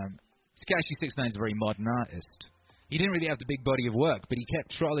 Tekashi69 is a very modern artist. He didn't really have the big body of work, but he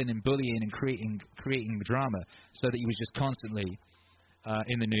kept trolling and bullying and creating drama so that he was just constantly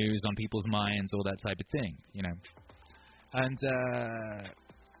in the news, on people's minds, all that type of thing, And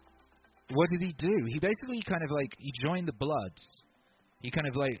what did he do? He basically he joined the Bloods.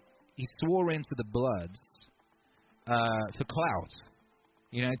 He swore into the Bloods for clout,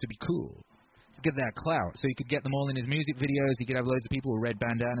 to be cool, to get that clout, so he could get them all in his music videos. He could have loads of people with red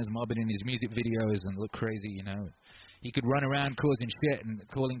bandanas mobbing in his music videos and look crazy, He could run around causing shit and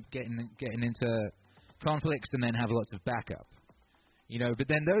getting into conflicts and then have lots of backup, But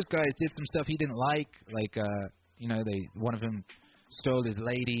then those guys did some stuff he didn't like, one of them stole his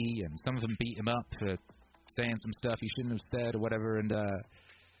lady, and some of them beat him up for saying some stuff he shouldn't have said or whatever, and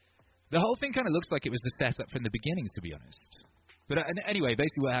the whole thing kind of looks like it was the setup from the beginning, to be honest. But anyway,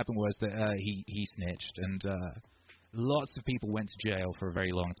 basically what happened was that he snitched, and lots of people went to jail for a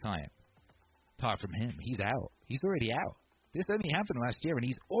very long time. Apart from him, he's out. He's already out. This only happened last year, and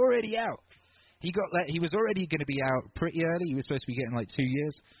he's already out. He was already going to be out pretty early. He was supposed to be getting 2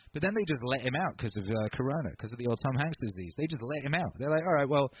 years, but then they just let him out because of Corona, because of the old Tom Hanks disease. They just let him out. They're like, all right,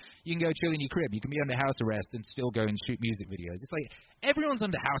 well, you can go chill in your crib. You can be under house arrest and still go and shoot music videos. It's everyone's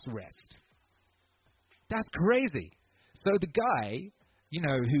under house arrest. That's crazy. So the guy,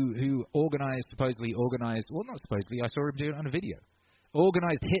 who supposedly organized, well, not supposedly, I saw him do it on a video,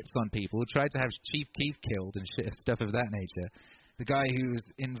 organized hits on people, tried to have Chief Keef killed and stuff of that nature. The guy who's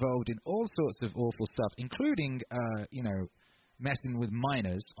involved in all sorts of awful stuff, including, messing with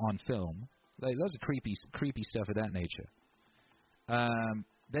minors on film. Lots of creepy stuff of that nature.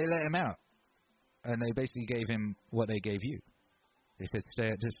 They let him out, and they basically gave him what they gave you. They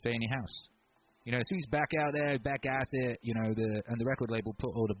said, just stay in your house. So he's back out there, back at it. And the record label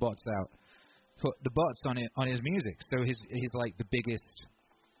put all the bots out, put the bots on his music. So he's the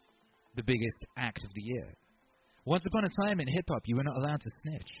biggest act of the year. Once upon a time in hip-hop, you were not allowed to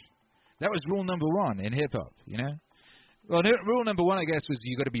snitch. That was rule number one in hip-hop, Well, rule number one, I guess, was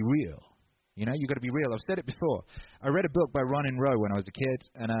you got to be real. You got to be real. I've said it before. I read a book by Ronin Rowe when I was a kid,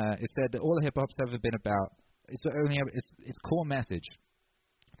 and it said that all hip-hop's ever been about, its core message,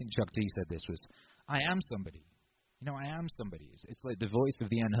 I think Chuck D said this, was, I am somebody. I am somebody. It's like the voice of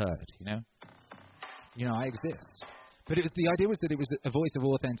the unheard, I exist. But the idea was that it was a voice of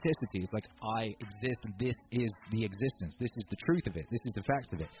authenticity. It's like, I exist, and this is the existence. This is the truth of it. This is the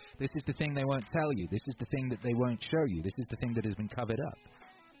facts of it. This is the thing they won't tell you. This is the thing that they won't show you. This is the thing that has been covered up.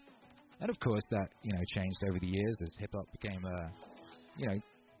 And of course, that changed over the years as hip hop became,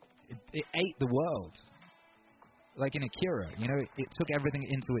 it ate the world, like in Akira. It took everything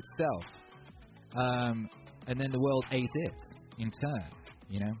into itself, and then the world ate it in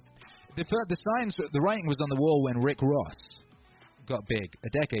turn. The writing was on the wall when Rick Ross got big a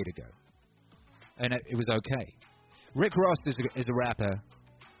decade ago, and it was okay. Rick Ross is a rapper.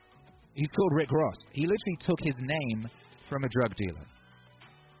 He's called Rick Ross. He literally took his name from a drug dealer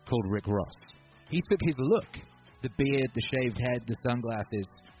called Rick Ross. He took his look, the beard, the shaved head, the sunglasses,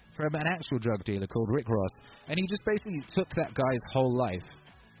 from an actual drug dealer called Rick Ross, and he just basically took that guy's whole life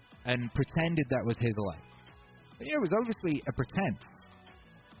and pretended that was his life. But, it was obviously a pretense.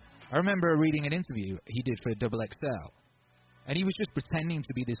 I remember reading an interview he did for Double XL, and he was just pretending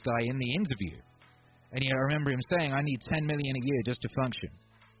to be this guy in the interview. And I remember him saying, I need $10 million a year just to function.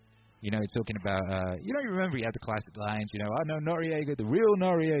 Talking about, you remember he had the classic lines, I know Noriega, the real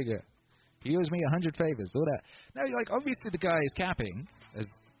Noriega. He owes me 100 favors, all that. No, obviously the guy is capping, as,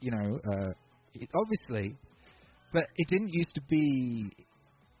 obviously, but it didn't used to be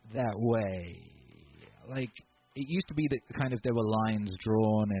that way. It used to be that kind of there were lines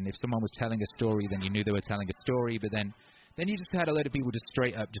drawn, and if someone was telling a story, then you knew they were telling a story, but then you just had a lot of people just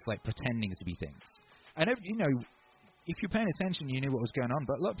straight up just pretending to be things. And if you're paying attention, you knew what was going on,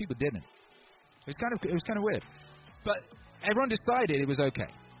 but a lot of people didn't. It was kind of weird. But everyone decided it was okay.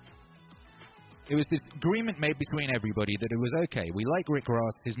 It was this agreement made between everybody that it was okay. We like Rick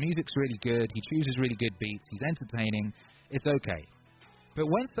Ross. His music's really good. He chooses really good beats. He's entertaining. It's okay. But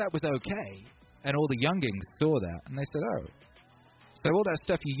once that was okay, and all the youngings saw that, and they said, oh, so all that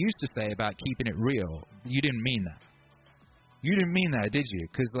stuff you used to say about keeping it real, you didn't mean that. You didn't mean that, did you?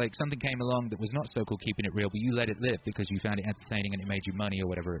 Because, something came along that was not so-called keeping it real, but you let it live because you found it entertaining and it made you money or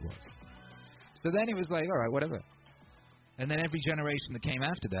whatever it was. So then it was all right, whatever. And then every generation that came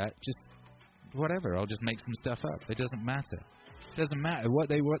after that, just, whatever, I'll just make some stuff up. It doesn't matter. It doesn't matter. What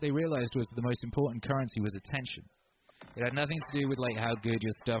they realized was the most important currency was attention. It had nothing to do with, how good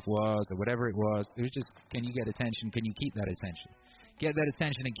your stuff was or whatever it was. It was just, can you get attention? Can you keep that attention? Get that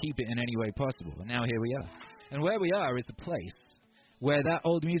attention and keep it in any way possible. And now here we are. And where we are is a place where that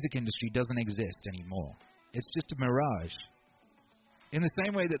old music industry doesn't exist anymore. It's just a mirage. In the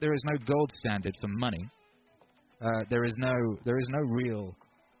same way that there is no gold standard for money, there's not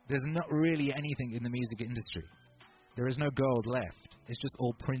really anything in the music industry. There is no gold left. It's just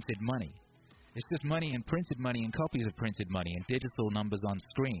all printed money. It's just money and printed money and copies of printed money and digital numbers on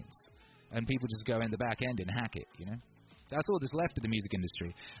screens. And people just go in the back end and hack it, That's all that's left of the music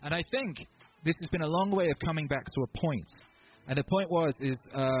industry. And I think this has been a long way of coming back to a point. And the point is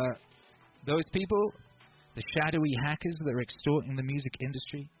those people, the shadowy hackers that are extorting the music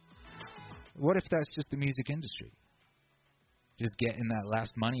industry, what if that's just the music industry? Just getting that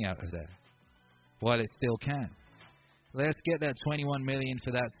last money out of there while it still can. Let's get that $21 million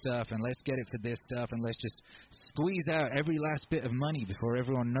for that stuff, and let's get it for this stuff, and let's just squeeze out every last bit of money before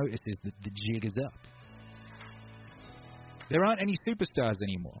everyone notices that the jig is up. There aren't any superstars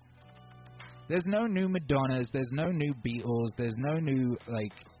anymore. There's no new Madonnas, there's no new Beatles, there's no new,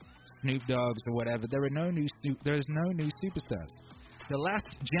 Snoop Dogs or whatever. There's no new superstars. The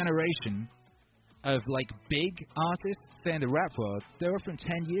last generation of, big artists, say in the rap world, they were from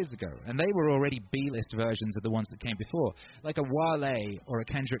 10 years ago, and they were already B-list versions of the ones that came before. Like a Wale or a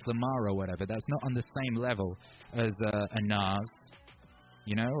Kendrick Lamar or whatever, that's not on the same level as a Nas,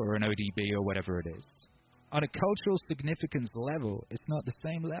 or an ODB or whatever it is. On a cultural significance level, it's not the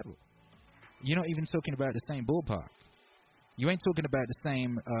same level. You're not even talking about the same ballpark. You ain't talking about the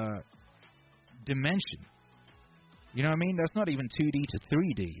same dimension. You know what I mean? That's not even 2D to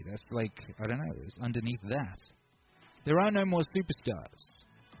 3D. That's I don't know, it's underneath that. There are no more superstars,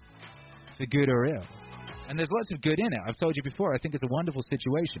 for good or ill. And there's lots of good in it. I've told you before, I think it's a wonderful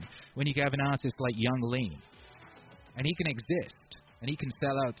situation when you can have an artist like Young Lean. And he can exist. And he can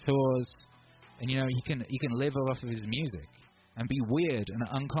sell out tours. And, he can live off of his music. And be weird and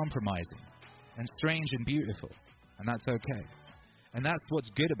uncompromising. And strange and beautiful. And that's okay. And that's what's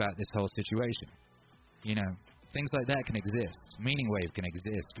good about this whole situation. Things like that can exist. Meaning Wave can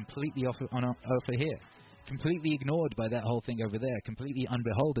exist. Completely off of here. Completely ignored by that whole thing over there. Completely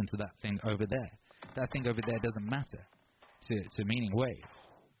unbeholden to that thing over there. That thing over there doesn't matter to Meaning Wave.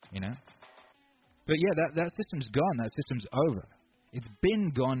 But yeah, that system's gone. That system's over. It's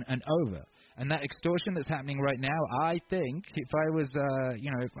been gone and over. And that extortion that's happening right now, I think, if I was,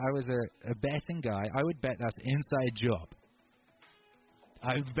 a betting guy, I would bet that's an inside job.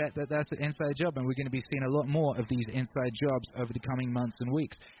 I would bet that that's an inside job, and we're going to be seeing a lot more of these inside jobs over the coming months and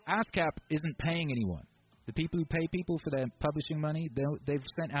weeks. ASCAP isn't paying anyone. The people who pay people for their publishing money, they've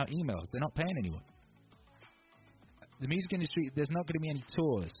sent out emails. They're not paying anyone. The music industry, there's not going to be any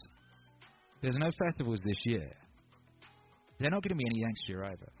tours. There's no festivals this year. They're not going to be any next year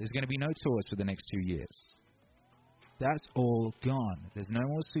either. There's going to be no tours for the next 2 years. That's all gone. There's no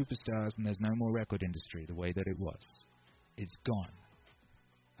more superstars, and there's no more record industry the way that it was. it's gone.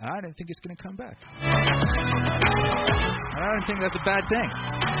 And I don't think it's going to come back. And I don't think that's a bad thing.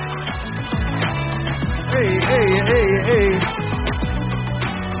 Hey, hey, hey, hey.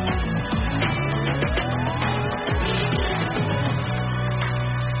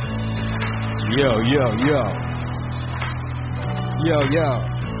 Yo, yo, yo. Yo, yo.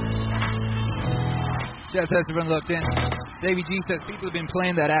 Just has everyone locked in. Davey G says people have been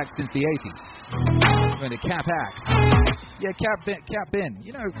playing that act since the 80s. When the Cap act. Yeah, Cap in.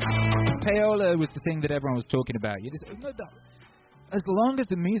 You know, payola was the thing that everyone was talking about. As long as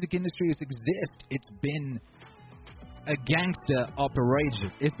the music industry has existed, it's been a gangster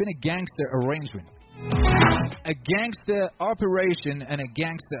operation. It's been a gangster arrangement. A gangster operation and a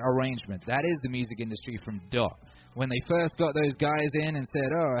gangster arrangement. That is the music industry from dot. When they first got those guys in and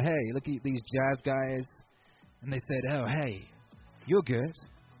said, oh, hey, look at these jazz guys. And they said, oh, hey, you're good.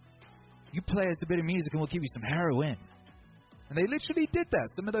 You play us a bit of music and we'll give you some heroin. And they literally did that.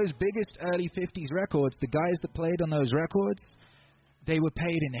 Some of those biggest early 50s records, the guys that played on those records, they were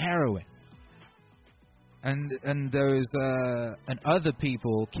paid in heroin. And those and other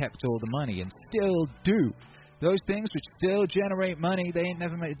people kept all the money and still do. Those things which still generate money, they ain't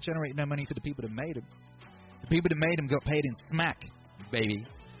never generate no money for the people that made them. The people that made them got paid in smack, baby.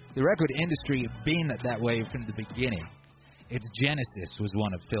 The record industry had been that way from the beginning. Its genesis was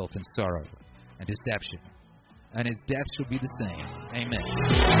one of filth and sorrow and deception. And its death shall be the same. Amen.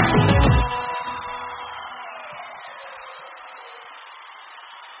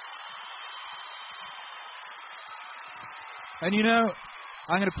 And you know,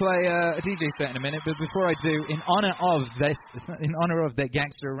 I'm going to play a DJ set in a minute, but before I do, in honor of the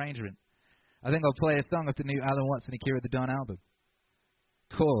gangster arrangement, I think I'll play a song off the new Alan Watts and Akira the Don album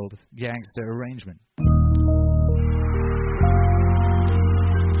called Gangster Arrangement.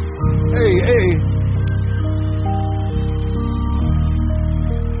 Hey, hey.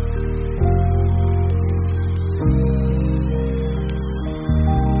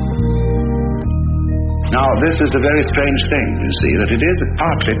 Now, this is a very strange thing, you see, that it is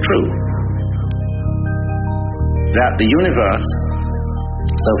partly true that the universe,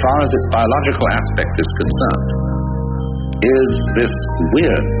 so far as its biological aspect is concerned, is this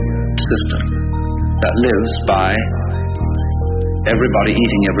weird system that lives by everybody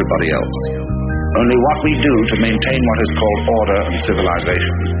eating everybody else. Only what we do to maintain what is called order and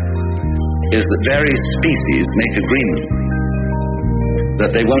civilization is that various species make agreement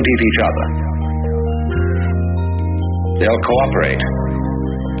that they won't eat each other. They'll cooperate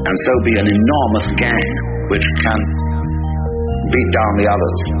and so be an enormous gang which can beat down the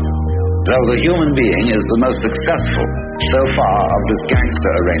others. So the human being is the most successful so far of this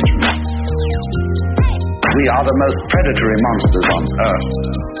gangster arrangement. We are the most predatory monsters on Earth.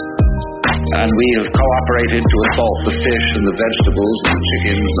 And we have cooperated to assault the fish and the vegetables and the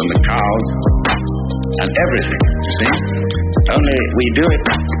chickens and the cows and everything, you see. Only we do it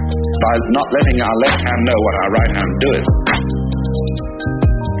by not letting our left hand know what our right hand doeth.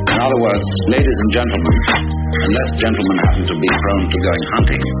 In other words, ladies and gentlemen, unless gentlemen happen to be prone to going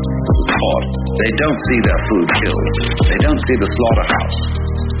hunting as a sport, they don't see their food killed. They don't see the slaughterhouse.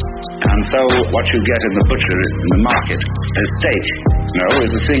 And so what you get in the butcher, in the market, a steak,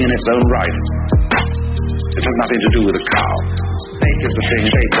 is a thing in its own right. It has nothing to do with a cow. Steak is the thing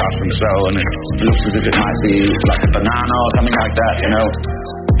shaped up and so, and it looks as if it might be like a banana or something like that, and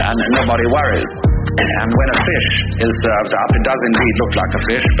nobody worries. And when a fish is served up, it does indeed look like a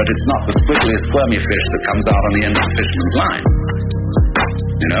fish, but it's not the squiggly, squirmy fish that comes out on the end of the fisherman's line.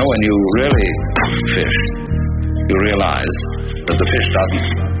 When you really fish, you realize that the fish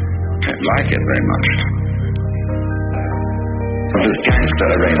doesn't like it very much. So this gangster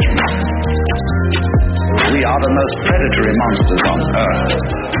arrangement. We are the most predatory monsters on Earth.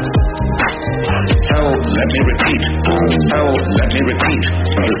 So let me repeat. Of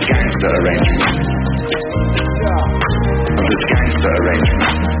this gangster arrangement. Of this gangster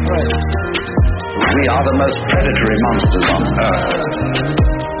arrangement. We are the most predatory monsters on Earth.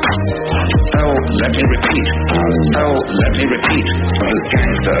 So let me repeat. Of this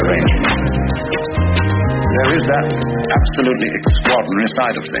gangster arrangement. There is that absolutely extraordinary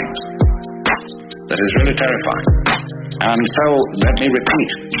side of things that is really terrifying. And so let me repeat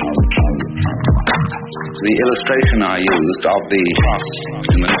the illustration I used of the cross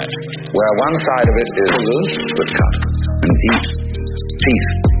in the net, where one side of it is scissors that cut and eat, teeth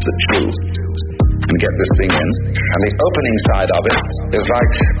that chew and get this thing in, and the opening side of it is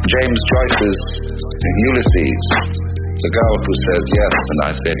like James Joyce's Ulysses, the girl who says yes, and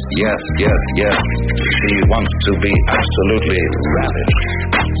I said yes. She wants to be absolutely ravaged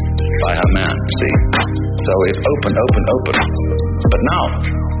by her man, see. So So it's open, open, open. But now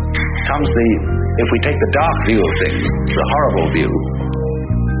comes if we take the dark view of things, the horrible view.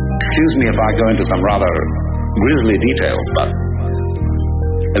 Excuse me if I go into some rather grisly details, but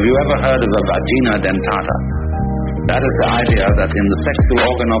have you ever heard of a vagina dentata? That is the idea that in the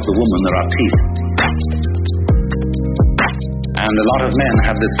sexual organ of the woman there are teeth. And a lot of men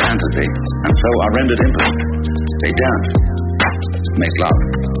have this fantasy, and so are rendered impotent. They don't make love,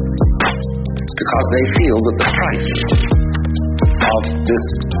 because they feel that the price of this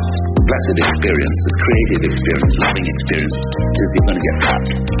blessed experience, this creative experience, loving experience, is you're going to get fat.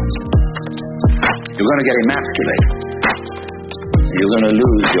 You're going to get emasculated. You're going to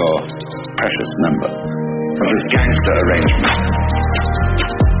lose your precious member of this gangster arrangement.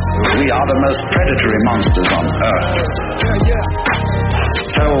 We are the most predatory monsters on earth.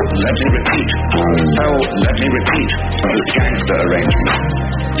 So let me repeat. Of this gangster arrangement.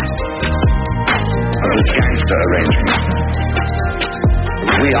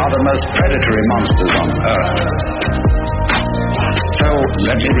 We are the most predatory monsters on earth. So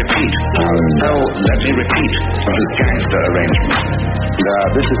let me repeat. Of this gangster arrangement.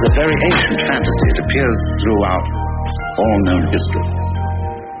 This is a very ancient fantasy. It appears throughout all known history.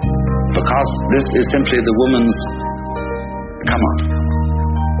 Because this is simply the woman's come up,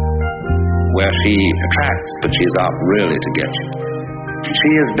 where she attracts, but she's out really to get you.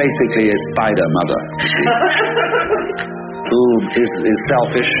 She is basically a spider mother, you see, who is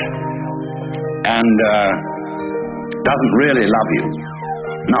selfish and doesn't really love you.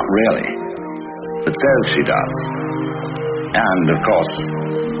 Not really, but says she does. And of course,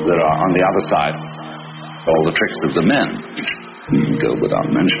 there are on the other side all the tricks of the men, which go without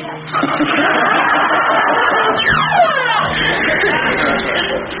mention.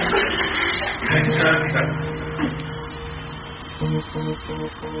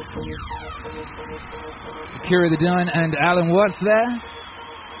 Akira the Don and Alan Watts there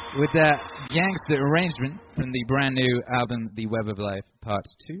with that gangster arrangement from the brand new album The Web of Life Part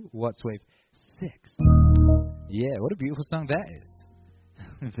 2, Watts Wave 6. Yeah, what a beautiful song that is.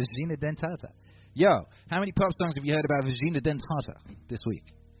 Vagina Dentata. Yo, how many pop songs have you heard about Vagina Dentata this week?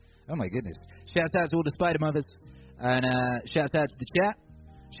 Oh my goodness. Shouts out to all the Spider Mothers. And shouts out to the chat.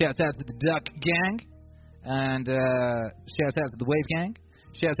 Shouts out to the Duck Gang. And shouts out to the Wave Gang.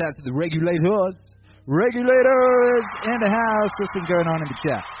 Shouts out to the Regulators. Regulators in the house. What's been going on in the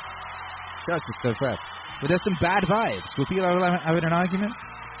chat? That's just so fast. But there's some bad vibes. Were people having an argument?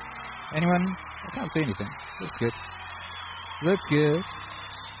 Anyone? I can't see anything. Looks good. Looks good.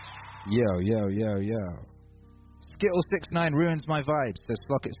 Yo, yo, yo, yo. Skittle69 ruins my vibes, says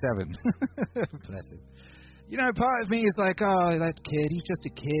Flocket7. Bless him. You know, part of me is like, oh, that kid, he's just a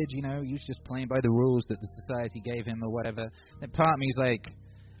kid, you know, he's just playing by the rules that the society gave him or whatever. Then part of me is like,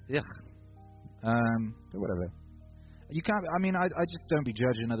 ugh. But whatever. You can't, I mean, I just don't be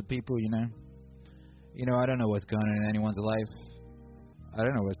judging other people, you know. You know, I don't know what's going on in anyone's life. I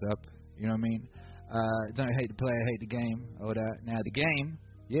don't know what's up, you know what I mean? Don't hate the player, hate the game, all that. Now, the game,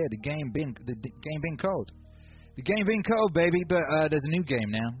 yeah, the game been cold. The game been cold, baby, but there's a new game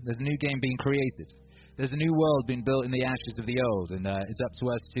now. There's a new game being created. There's a new world being built in the ashes of the old, and it's up to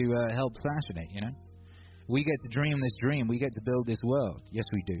us to help fashion it, you know? We get to dream this dream. We get to build this world. Yes,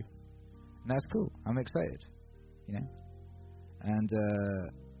 we do. And that's cool. I'm excited, you know? And,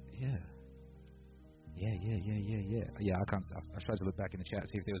 yeah. Yeah, I can't stop. I tried to look back in the chat,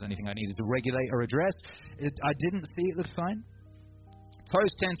 see if there was anything I needed to regulate or address. I didn't see it. Looks fine.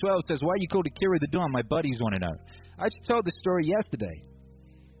 Toast1012 says, why you called Akira the Dawn? My buddies want to know. I just told this story yesterday.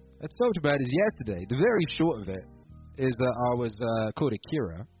 I talked about it yesterday. The very short of it is that I was called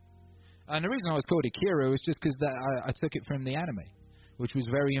Akira. And the reason I was called Akira was just because I took it from the anime, which was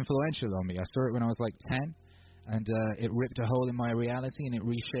very influential on me. I saw it when I was like 10, and it ripped a hole in my reality, and it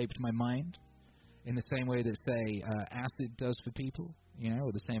reshaped my mind in the same way that, say, acid does for people, you know,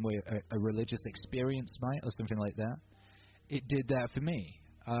 or the same way a religious experience might, or something like that. It did that for me.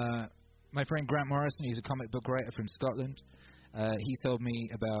 My friend Grant Morrison, he's a comic book writer from Scotland. He told me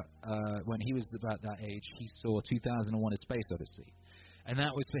about when he was about that age, he saw 2001: A Space Odyssey. And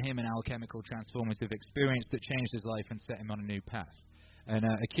that was for him an alchemical transformative experience that changed his life and set him on a new path. And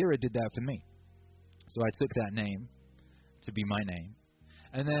Akira did that for me. So I took that name to be my name.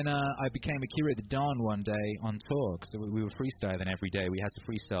 And then I became Akira the Dawn one day on tour, so we were freestyling every day. We had to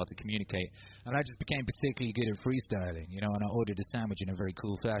freestyle to communicate. And I just became particularly good at freestyling, you know, and I ordered a sandwich in a very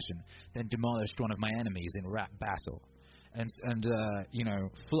cool fashion, then demolished one of my enemies in rap battle. And you know,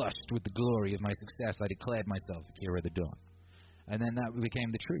 flushed with the glory of my success, I declared myself Akira the Dawn. And then that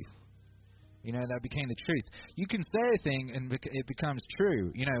became the truth. You know, that became the truth. You can say a thing and it becomes true.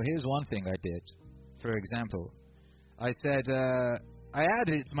 You know, here's one thing I did. for example, I said, I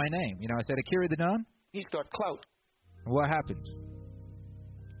added it to my name. You know, I said Akira the Don. He's got clout. What happened?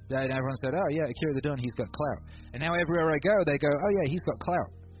 And everyone said, oh, yeah, Akira the Don, he's got clout. And now everywhere I go, they go, oh, yeah, he's got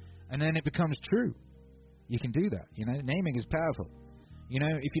clout. And then it becomes true. You can do that. You know, naming is powerful. You know,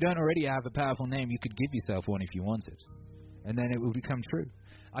 if you don't already have a powerful name, you could give yourself one if you wanted. And then it will become true.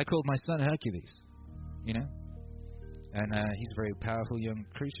 I called my son Hercules, you know. And he's a very powerful young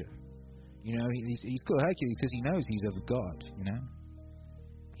creature. You know, he's called Hercules because he knows he's of God, you know.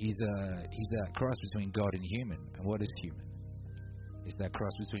 He's that cross between God and human. And what is human? It's that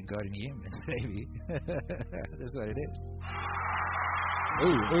cross between God and human, baby. That's what it is.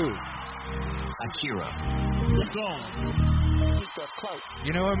 Ooh. Akira. He's got clout.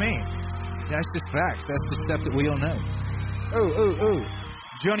 You know what I mean? That's just facts. That's the stuff that we all know. Ooh.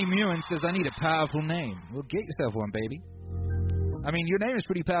 Johnny Mewen says, I need a powerful name. Well, get yourself one, baby. I mean, your name is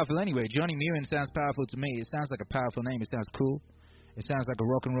pretty powerful anyway. Johnny Mewen sounds powerful to me. It sounds like a powerful name. It sounds cool. It sounds like a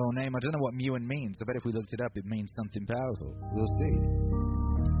rock and roll name. I don't know what Mewen means. I bet if we looked it up, it means something powerful. We'll see.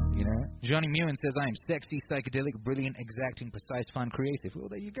 You know? Johnny Mewen says, I am sexy, psychedelic, brilliant, exacting, precise, fun, creative. Well,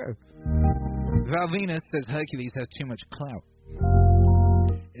 there you go. Valvinus says Hercules has too much clout.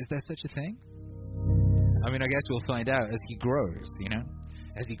 Is there such a thing? I mean, I guess we'll find out as he grows, you know?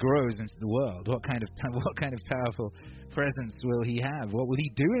 As he grows into the world, what kind of powerful presence will he have? What will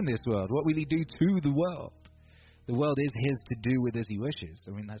he do in this world? What will he do to the world? The world is his to do with as he wishes.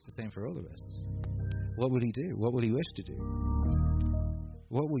 I mean, that's the same for all of us. What will he do? What will he wish to do?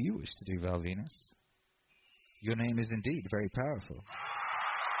 What will you wish to do, Valvinus? Your name is indeed very powerful.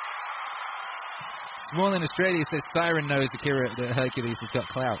 Small in Australia says Siren knows that Hercules has got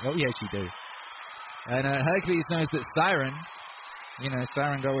clout. Oh, yes, you do. And Hercules knows that Siren, you know,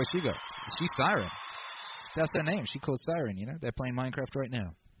 Siren got where she got. She's Siren. That's her name. She called Siren, you know. They're playing Minecraft right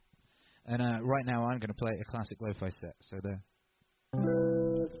now. And right now I'm going to play a classic lo-fi set. So there.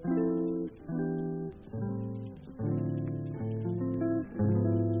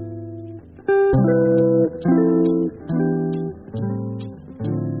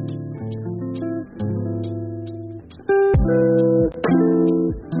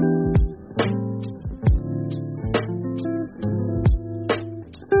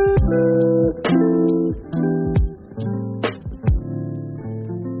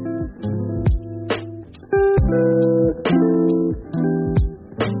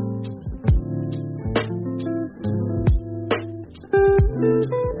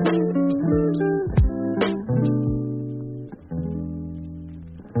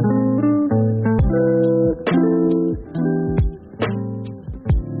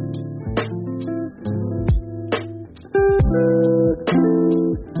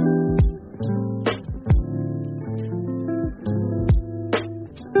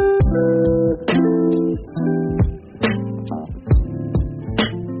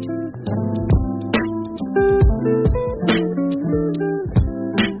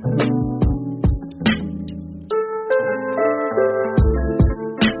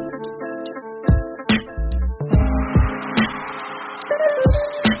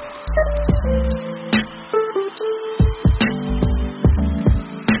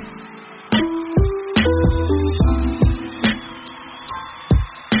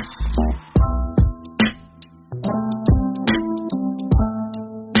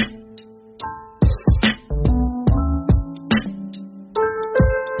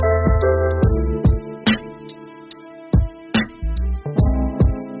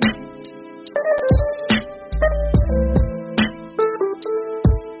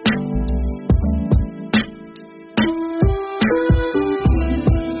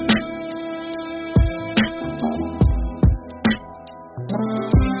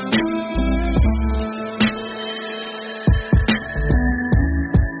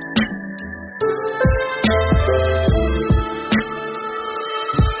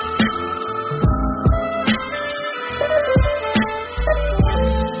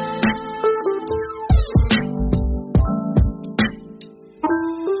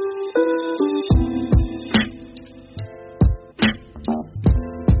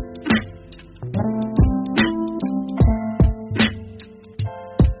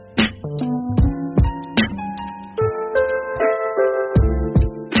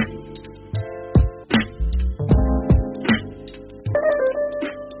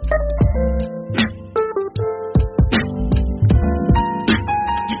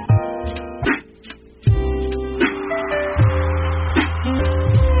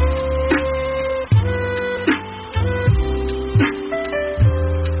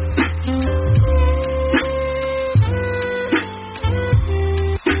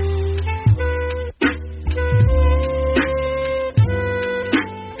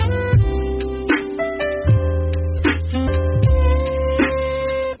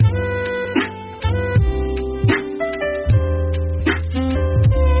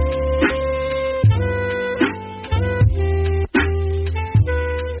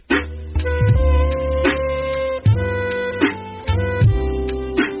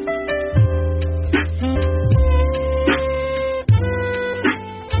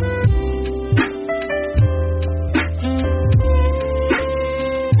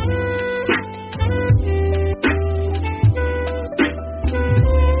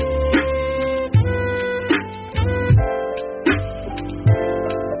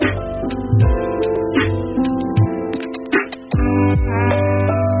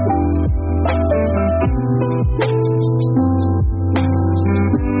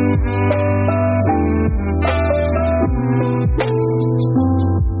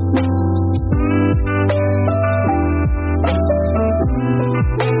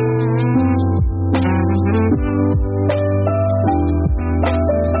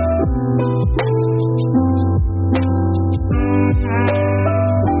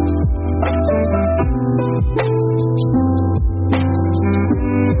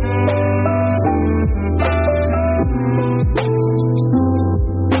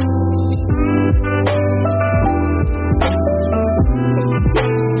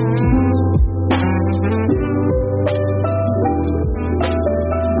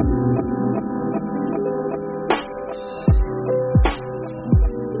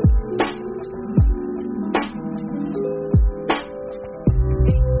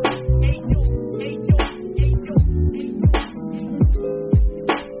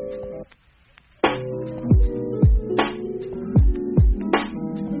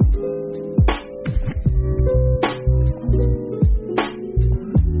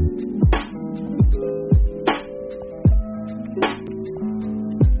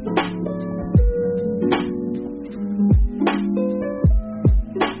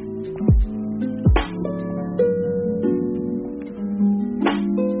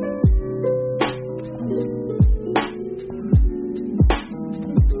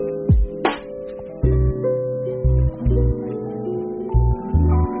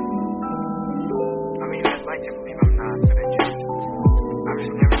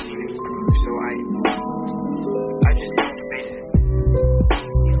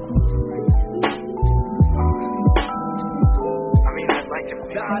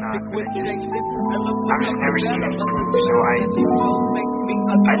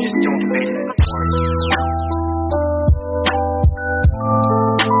 I just don't face it anymore.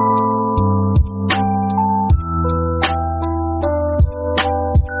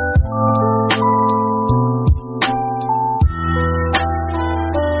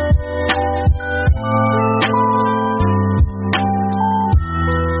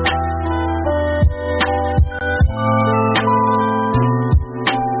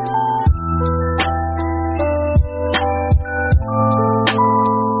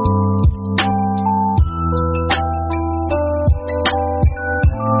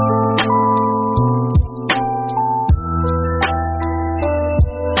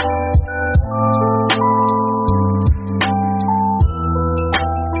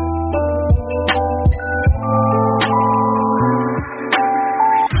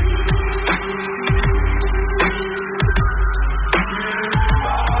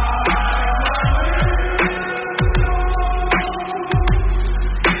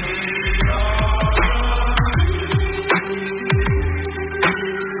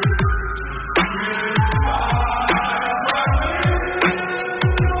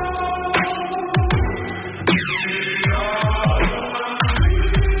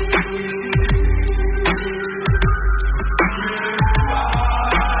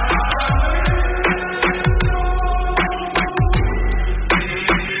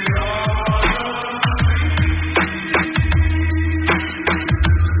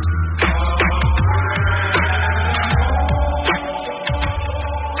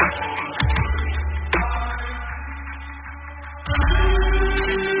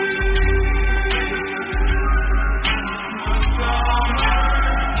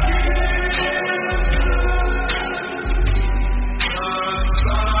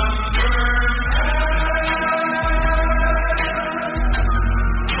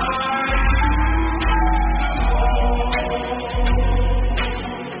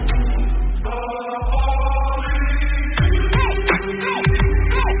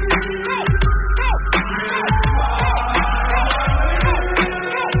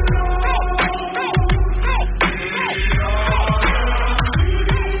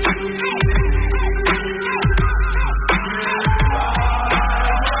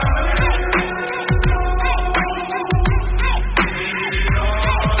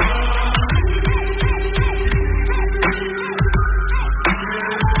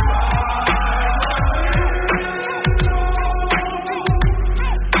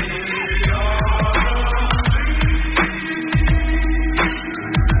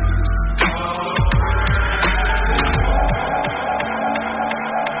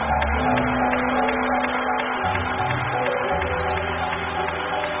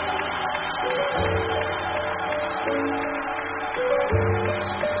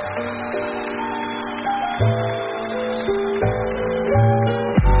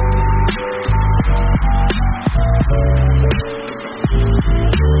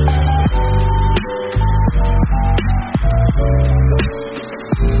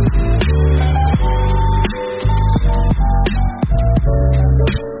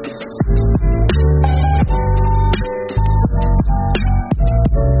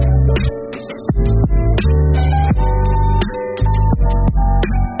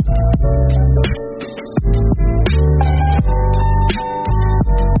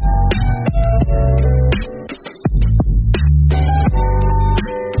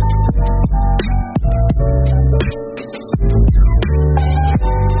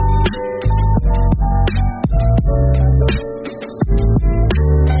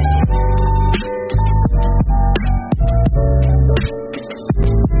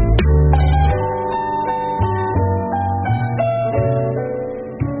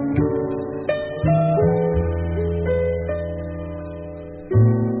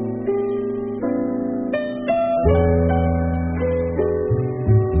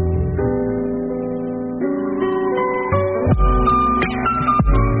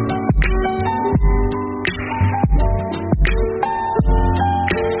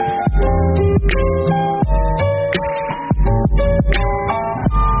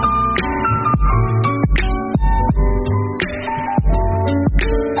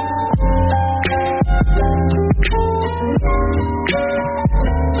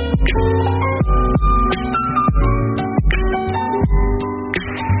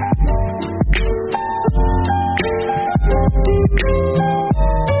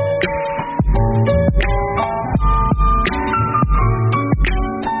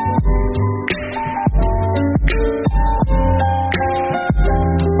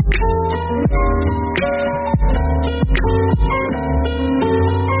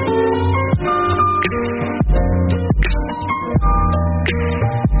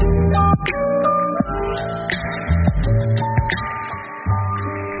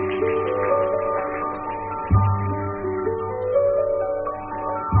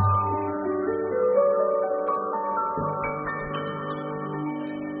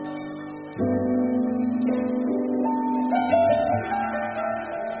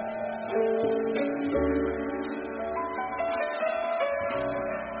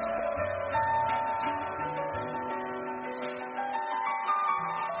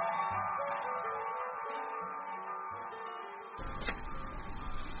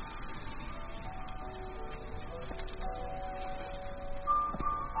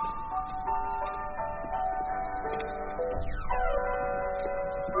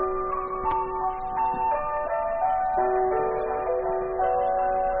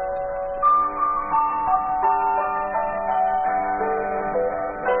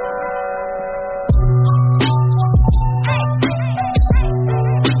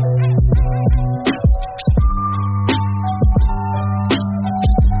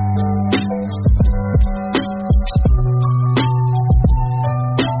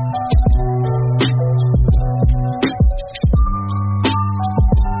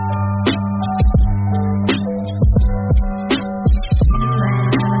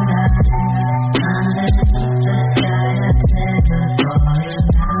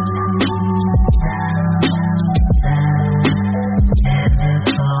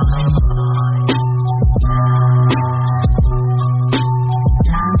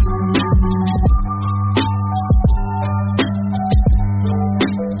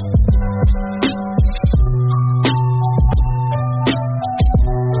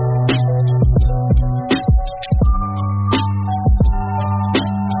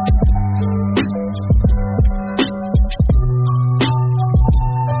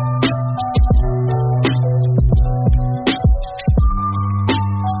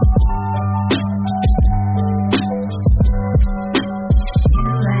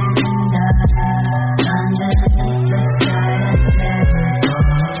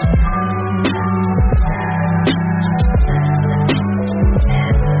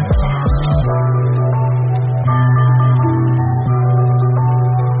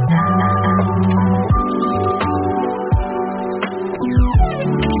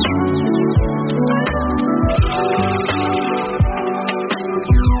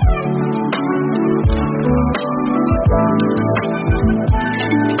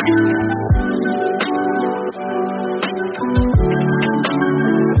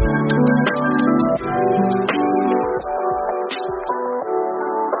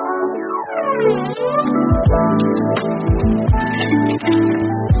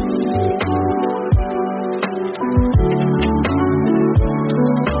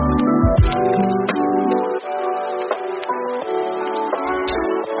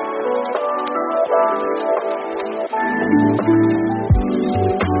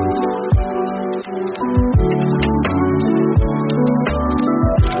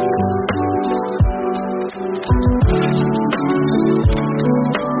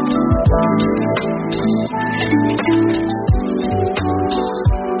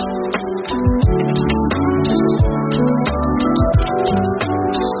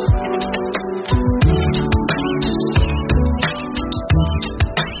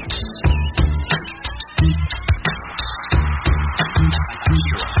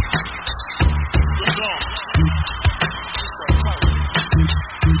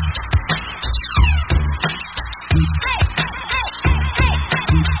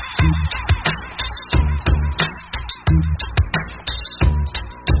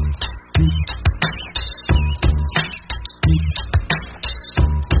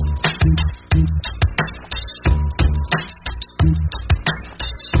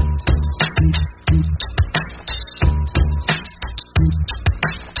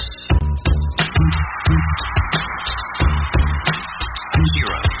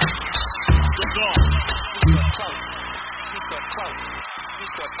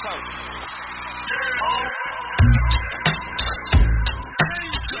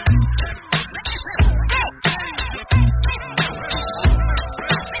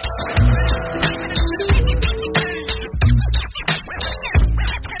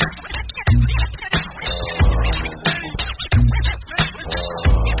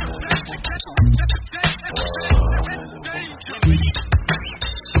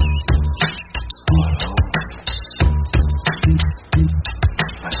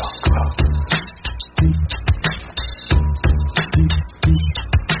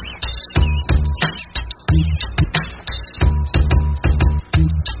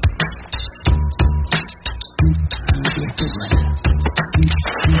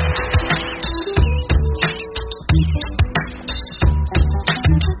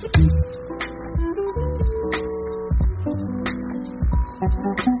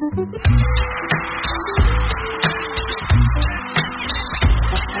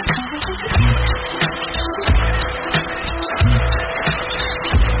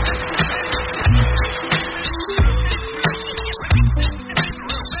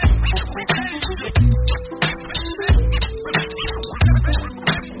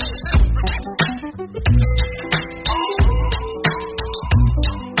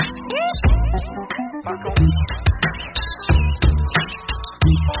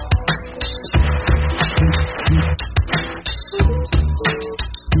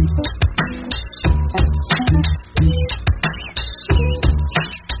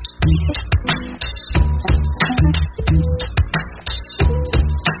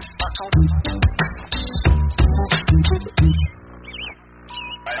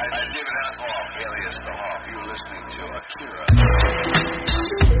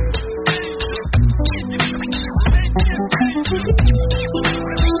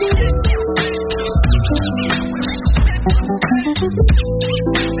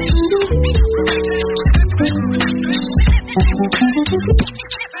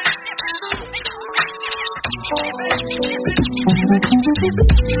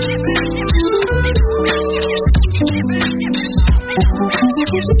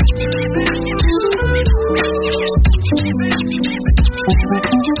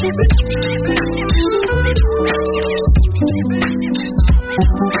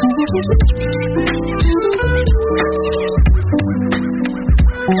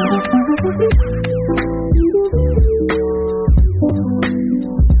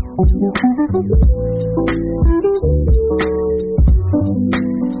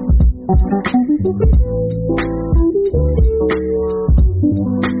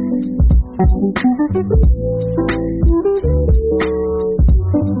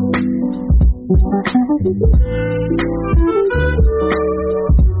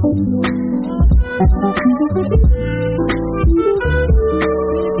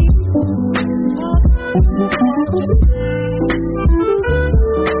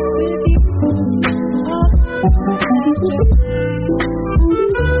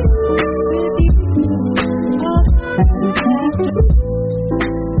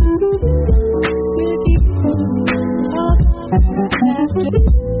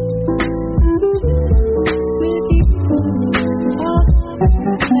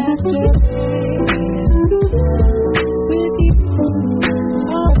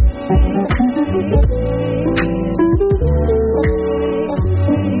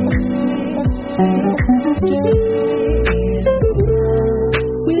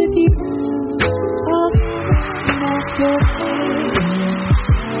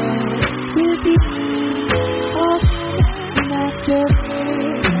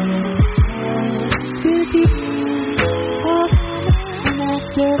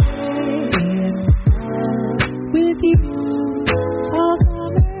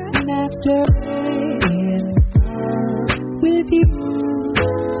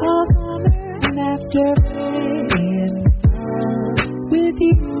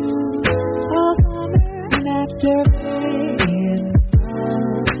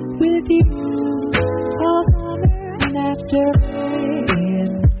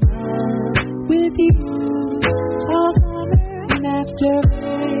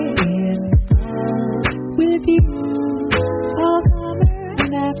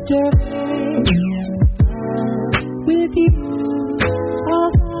 masturbating with you all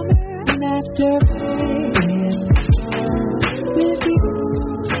summer. Masturbating with you.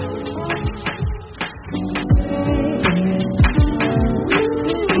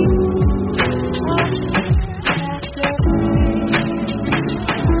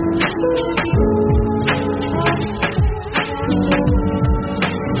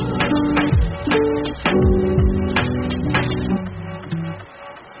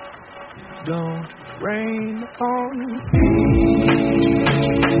 Don't rain on me.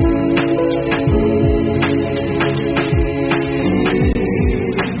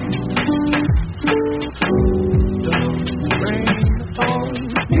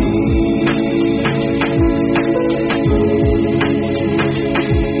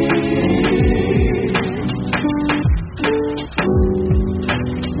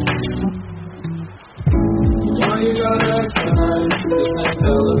 Why you gotta act tonight? This ain't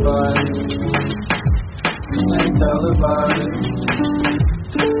televised. This ain't televised.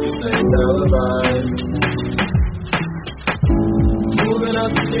 This ain't televised. Moving at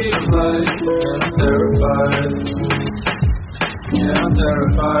the speed of light, and I'm terrified. Yeah, I'm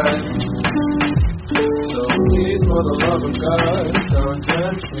terrified. So please, for the love of God, don't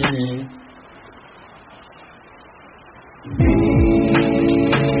tempt me.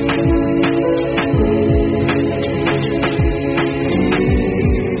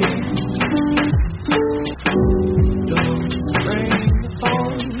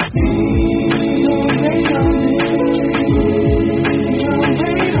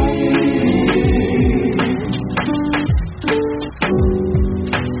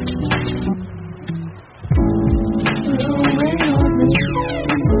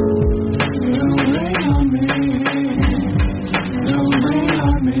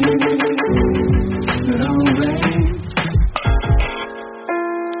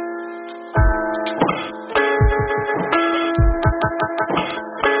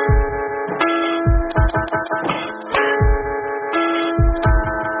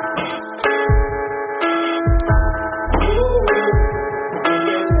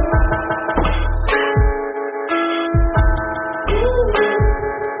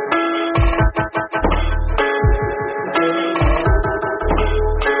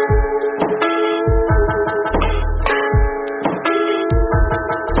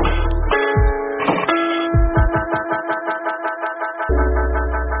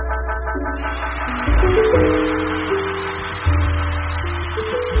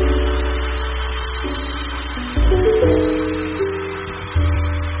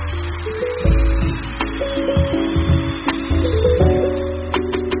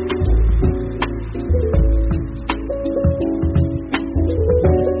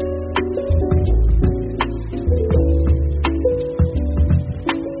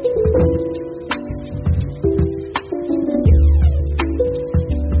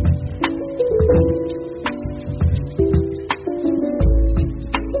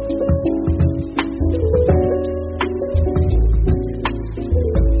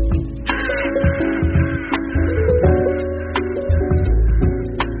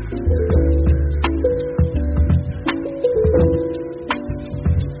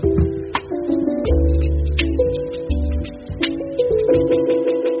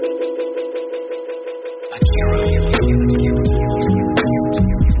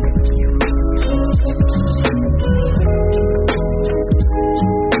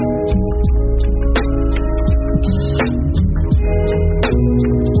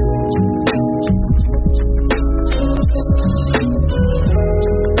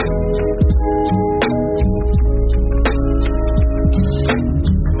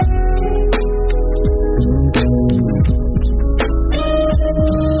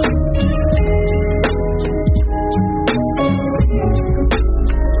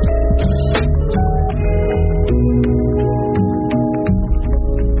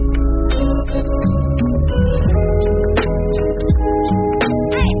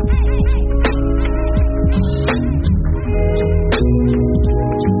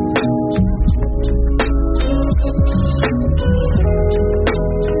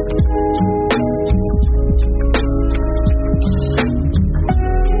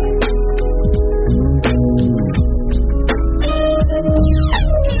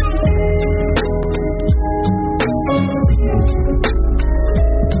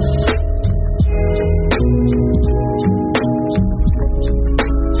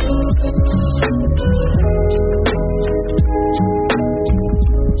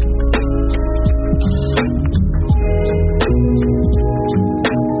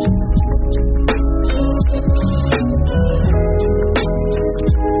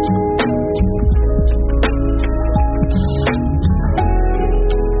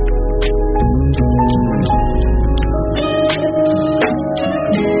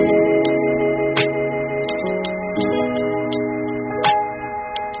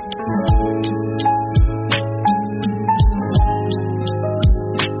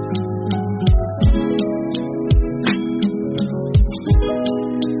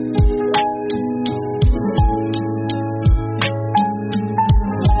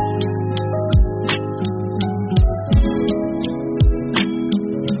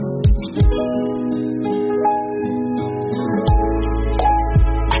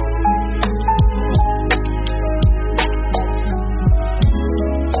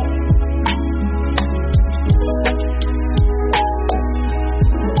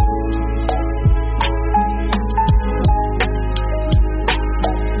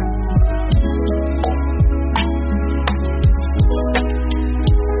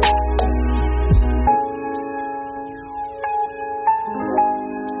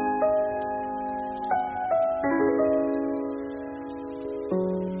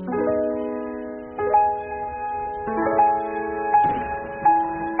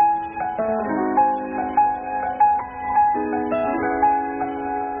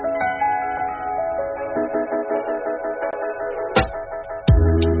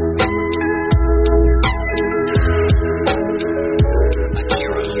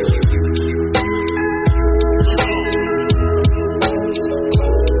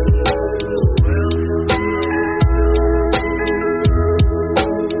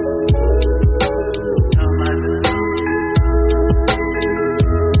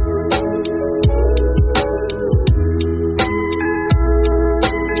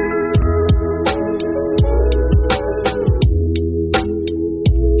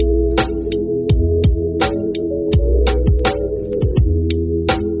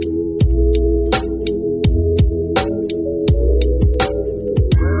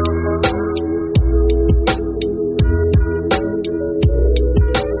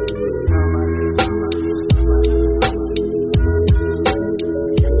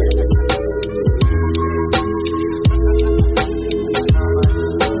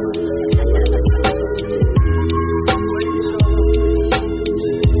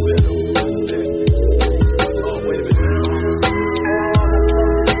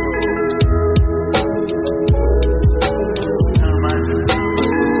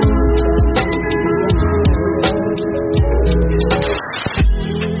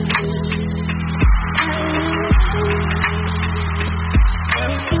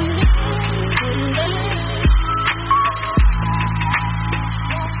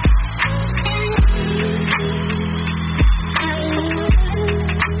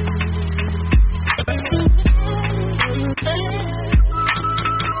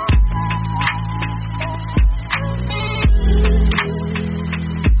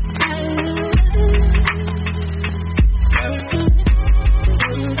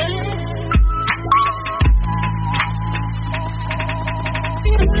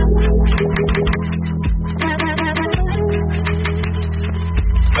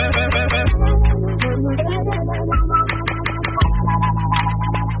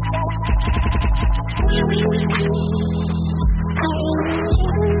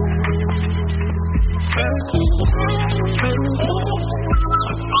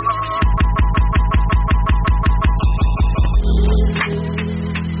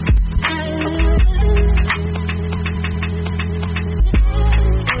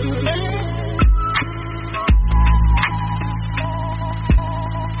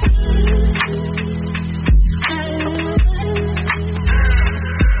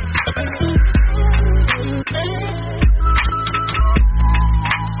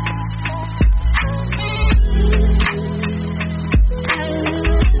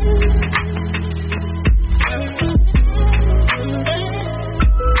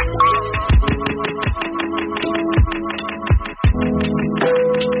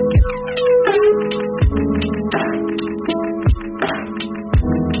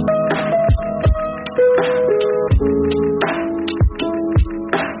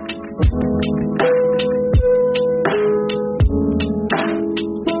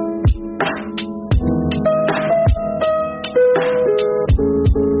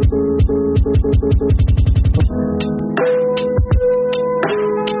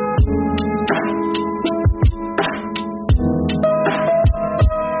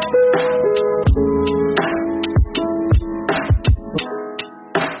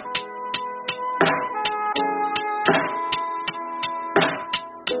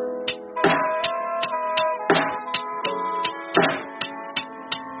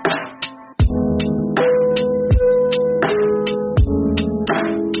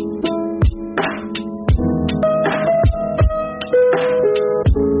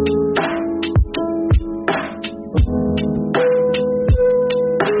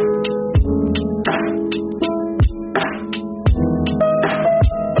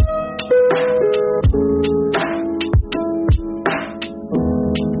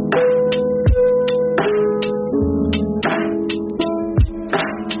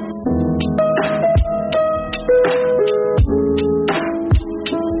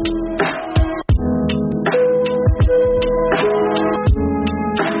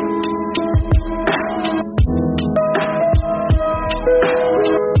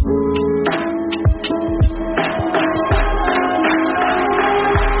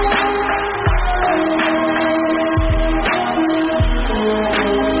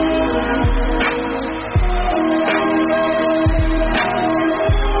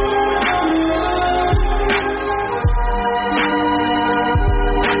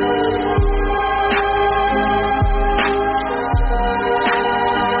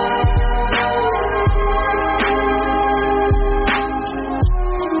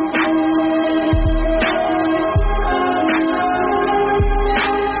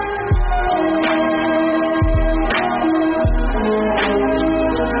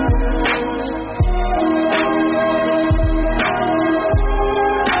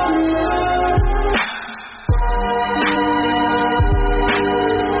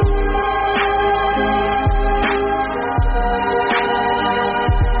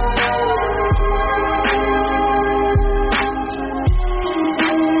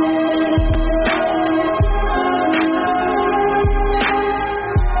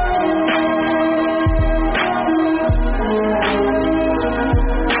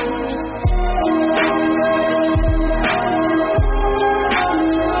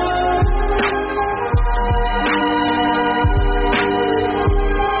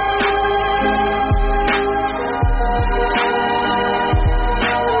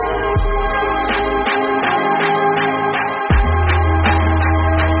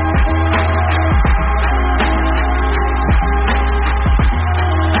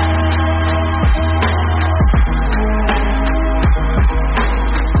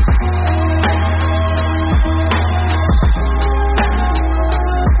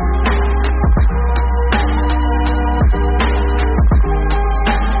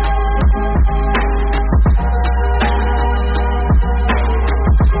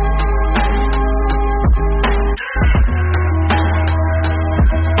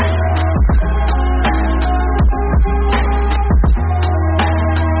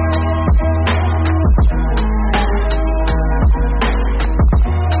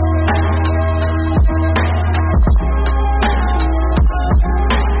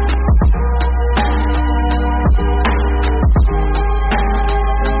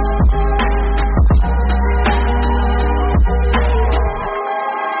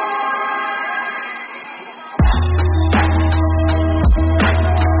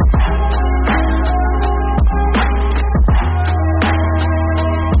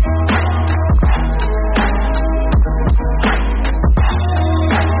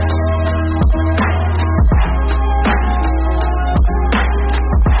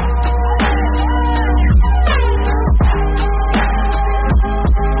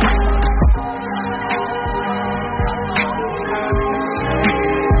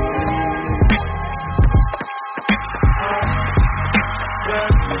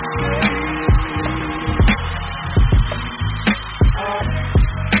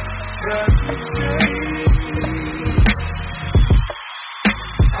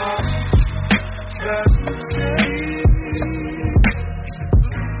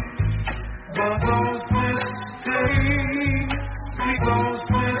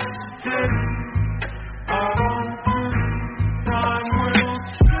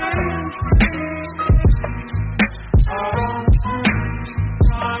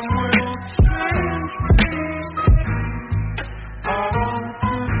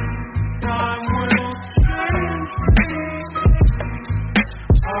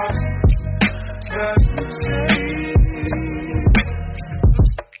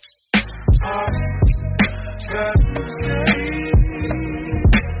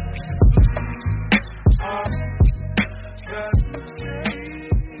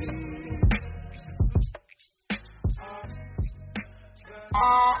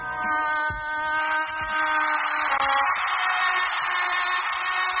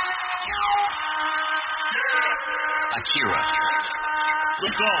 Akira.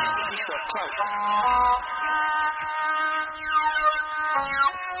 Mr. Clout.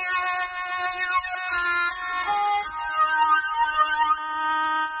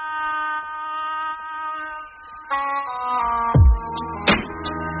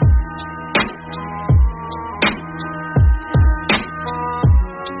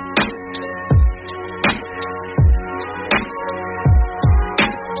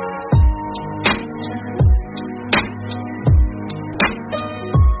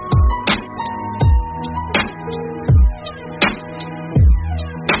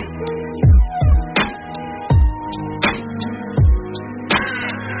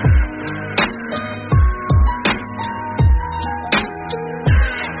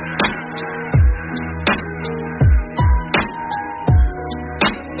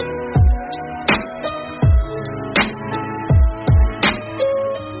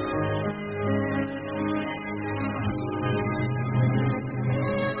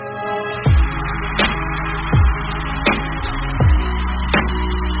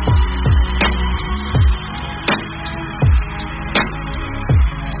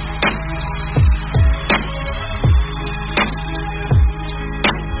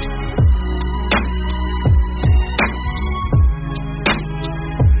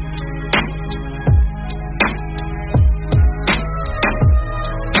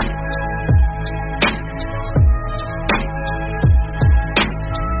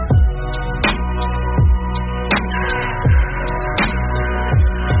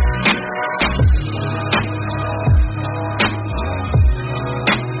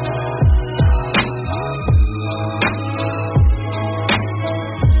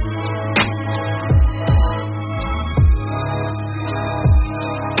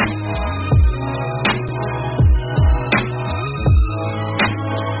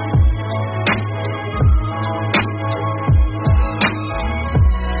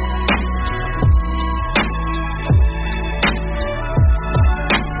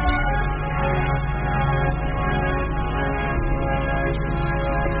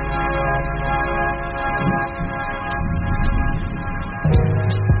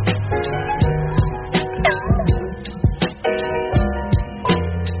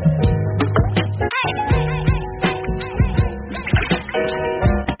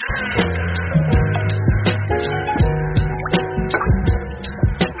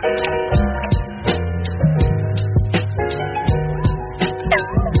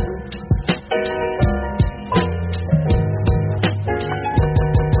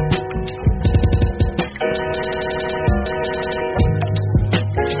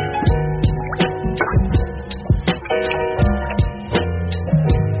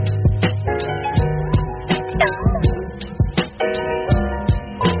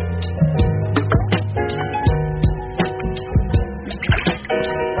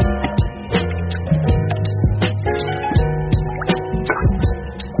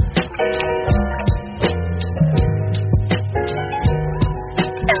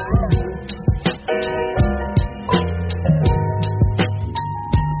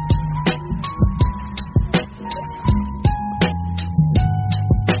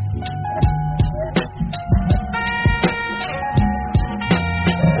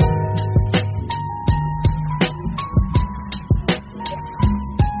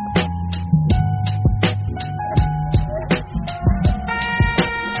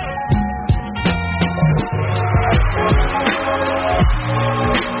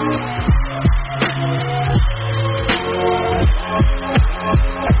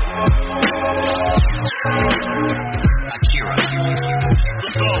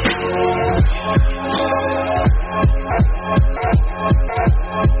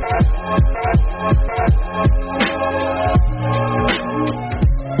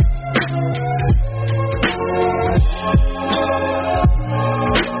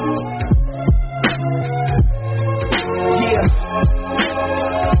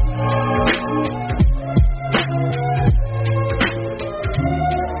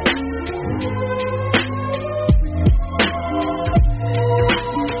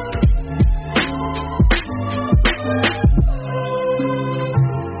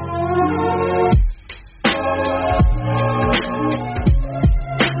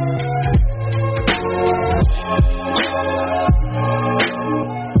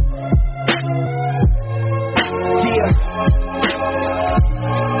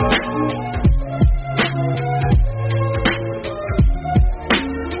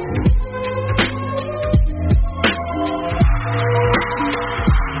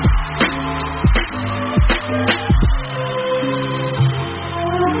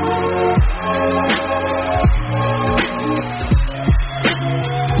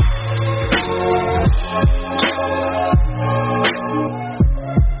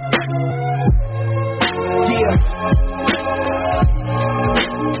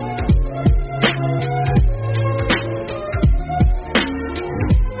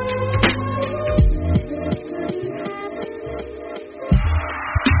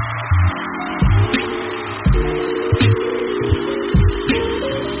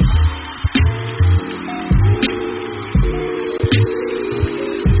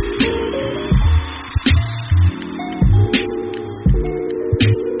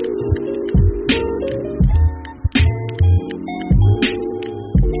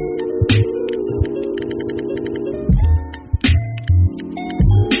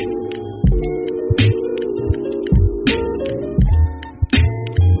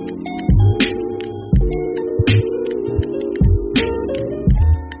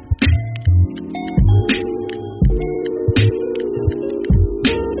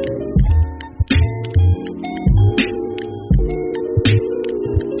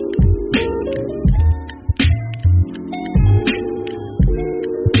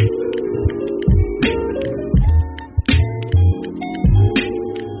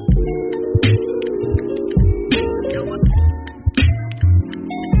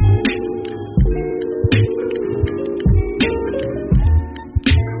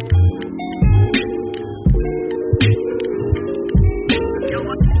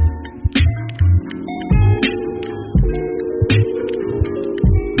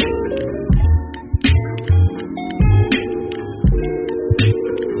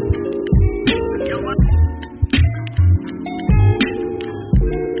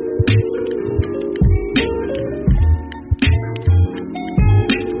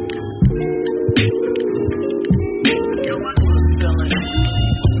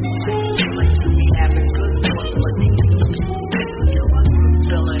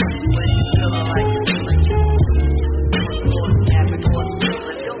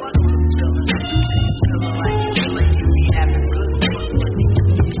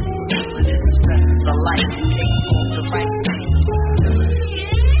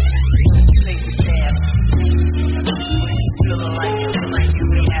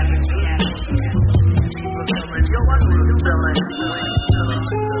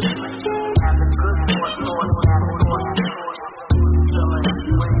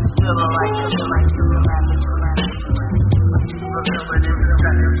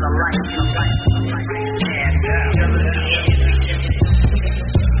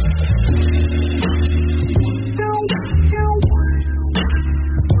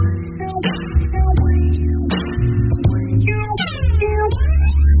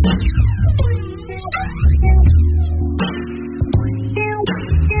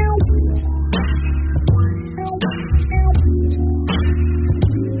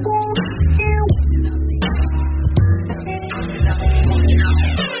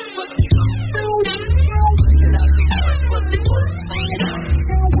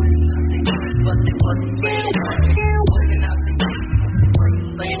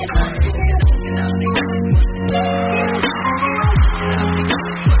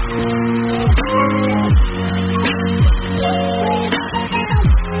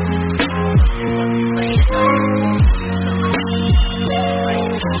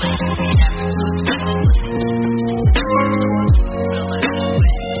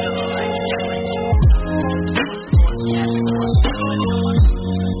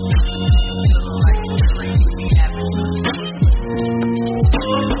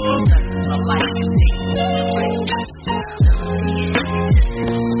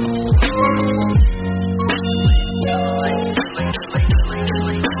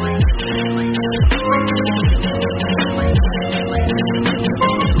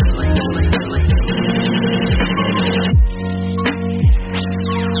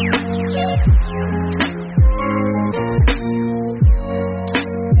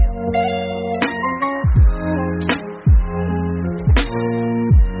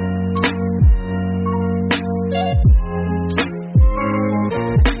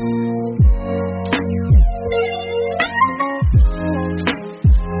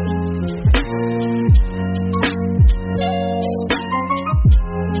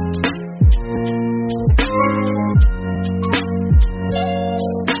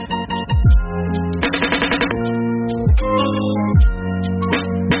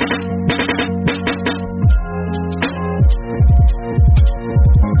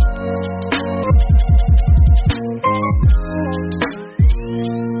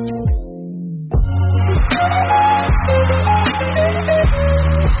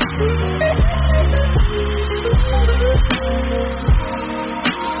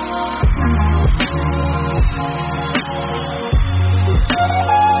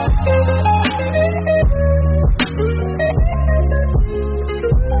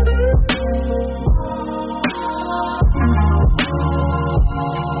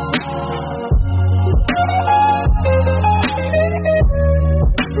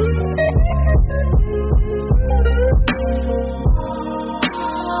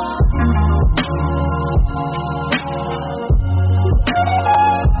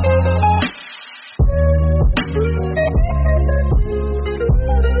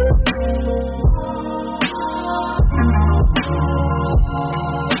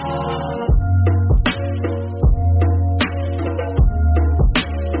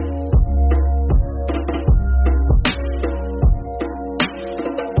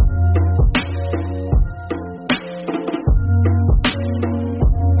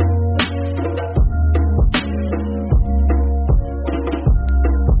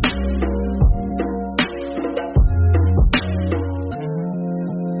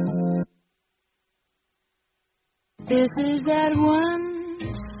 This is that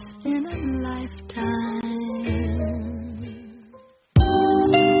once in a lifetime.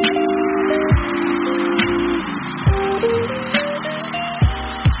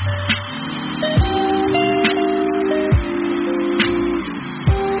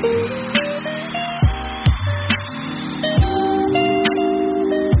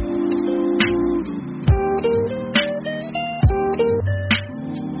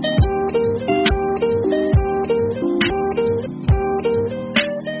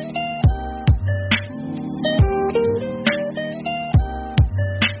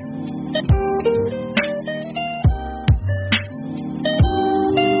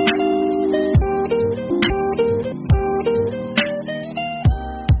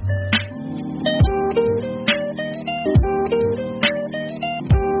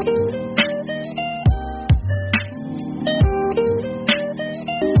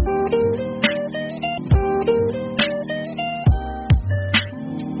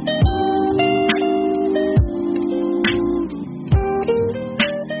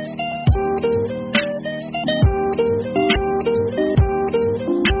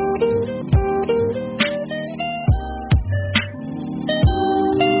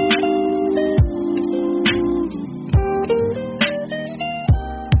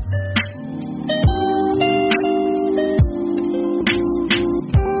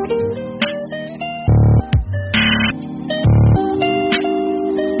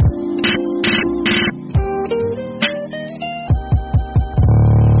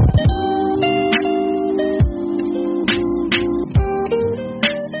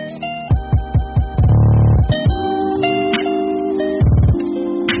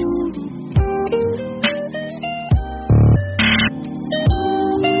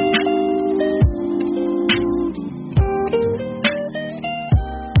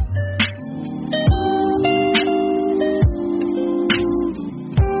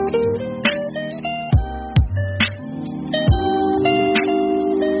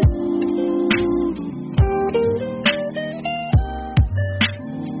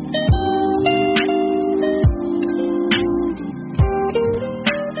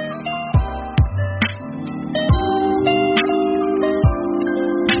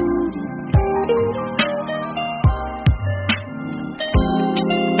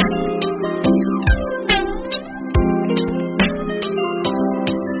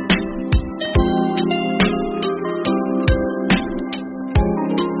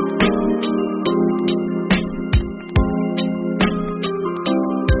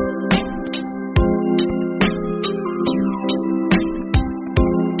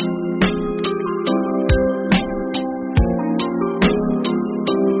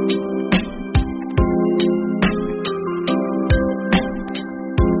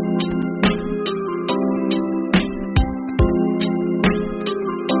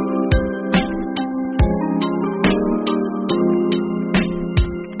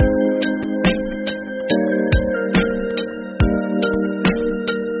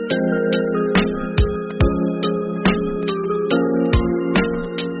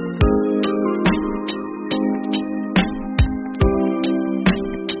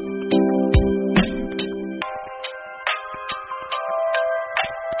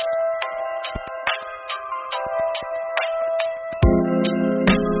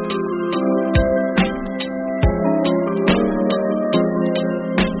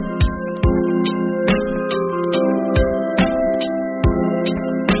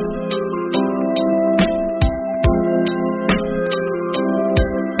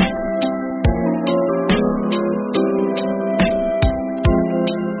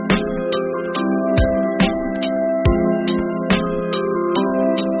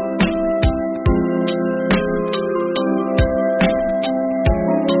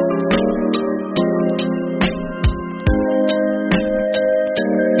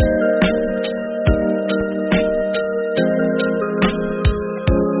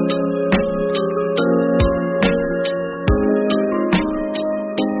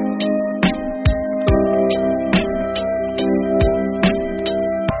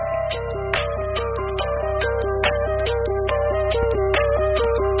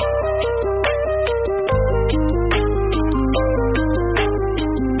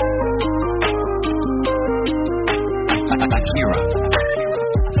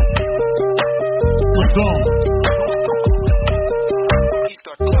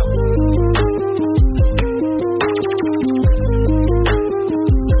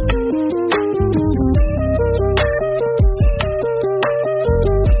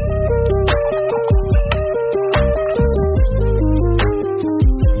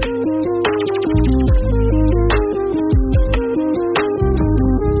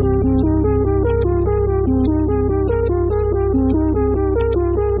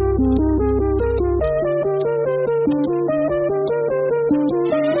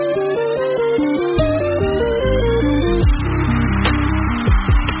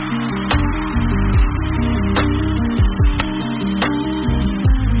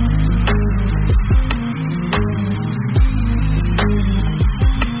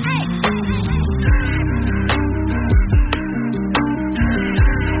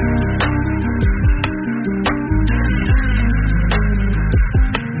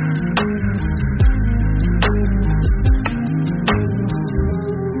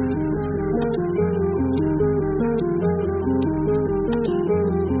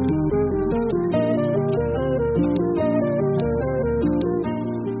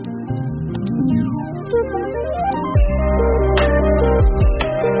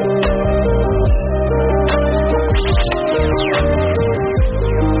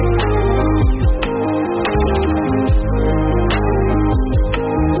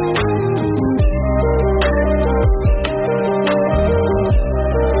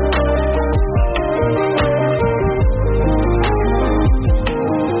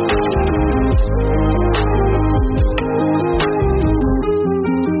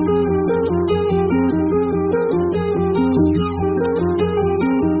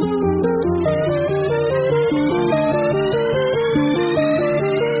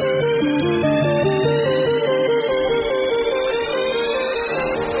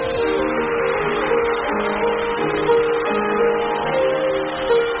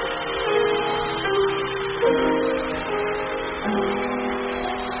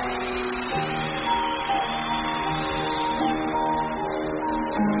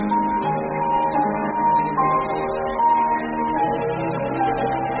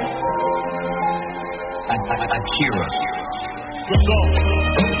 Akira.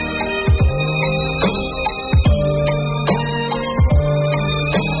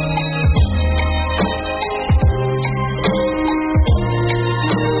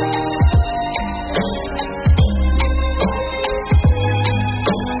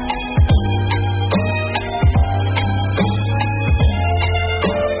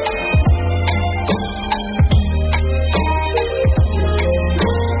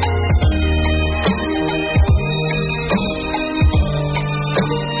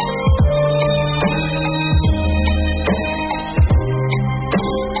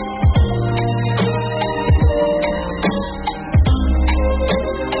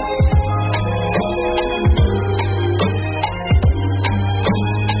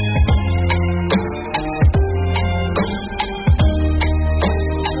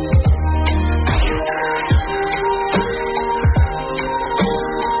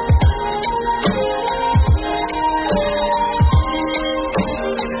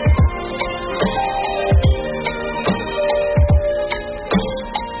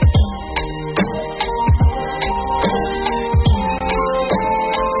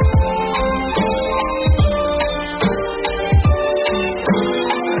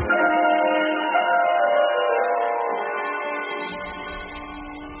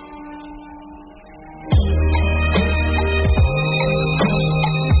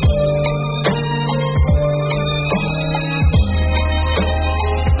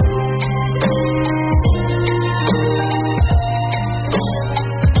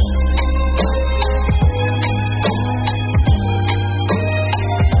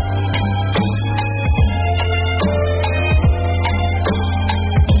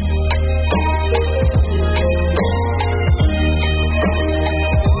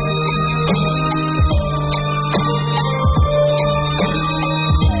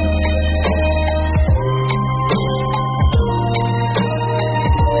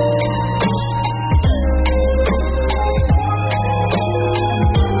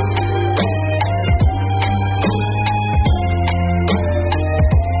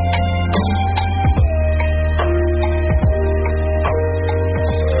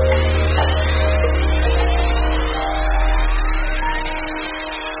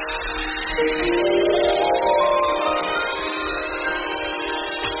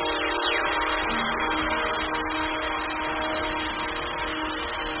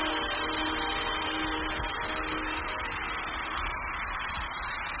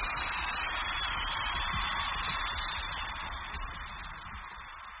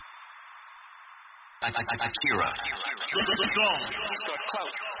 Akira.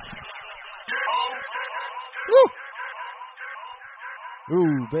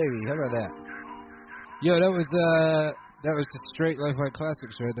 Ooh, baby, how about that? Yo, that was the straight Lo-Fi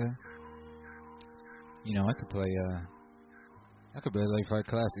classics right there. You know, I could play Lo-Fi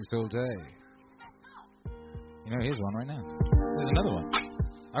classics all day. You know, here's one right now. There's another one.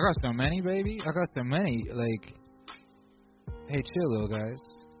 I got so many, baby. I got so many. Like, hey, chill, little guys.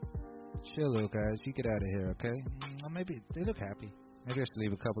 Chill, little guys. You get out of here, okay? Or maybe they look happy. Maybe I should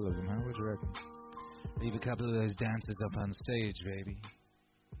leave a couple of them, huh? What do you reckon? Leave a couple of those dancers up on stage, baby.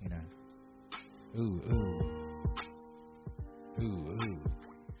 You know. Ooh, ooh. Ooh, ooh.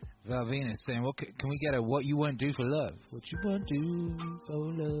 Valvina's saying, "What can we get a what you won't do for love? What you won't do for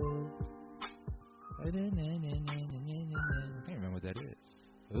love." I can't remember what that is.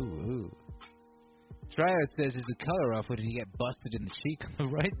 Ooh, ooh. Triad says, "Is the color off, or did he get busted in the cheek on the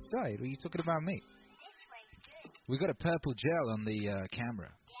right side?" What are you talking about me? We got a purple gel on the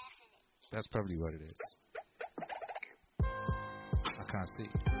camera. That's probably what it is. I can't see.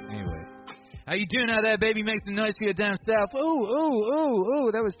 Anyway. How you doing out there, baby? Make some noise for your damn self. Ooh, ooh, ooh,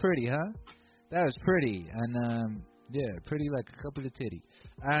 ooh. That was pretty, huh? That was pretty. And, yeah, pretty like a couple of titties.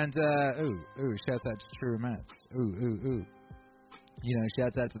 And, ooh, ooh, shouts out to True Romance. Ooh, ooh, ooh. You know,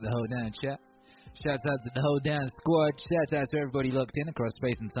 shouts out to the whole damn chat. Shouts out to the whole damn squad. Shouts out to everybody locked in across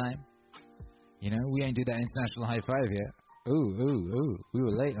space and time. You know, we ain't do that international high five yet. Ooh, ooh, ooh. We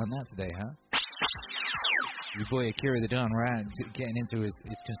were late on that today, huh? Your boy Akira the Don Ryan getting into his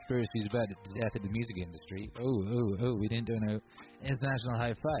conspiracies about the death of the music industry. Ooh, ooh, ooh. We didn't do no international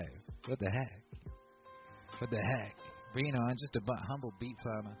high five. What the heck? What the heck? But, you know, I'm just a humble beat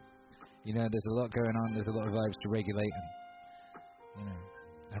farmer. You know, there's a lot going on. There's a lot of vibes to regulate. And, you know,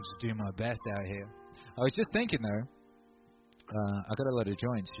 I'm just doing my best out here. I was just thinking, though, I got a lot of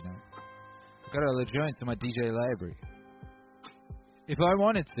joints, you know. I got a lot of joints in my DJ library. If I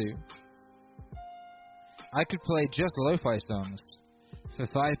wanted to, I could play just lo-fi songs for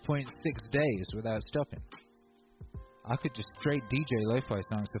 5.6 days without stopping. I could just straight DJ lo-fi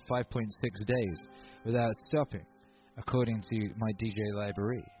songs for 5.6 days without stopping, according to my DJ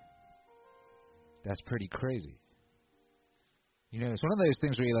library. That's pretty crazy. You know, it's one of those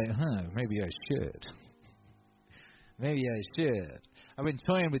things where you're like, maybe I should. Maybe I should. I've been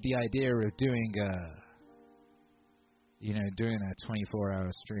toying with the idea of doing a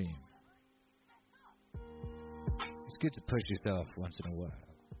 24-hour stream. It's good to push yourself once in a while.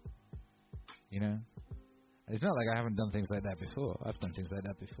 You know? It's not like I haven't done things like that before. I've done things like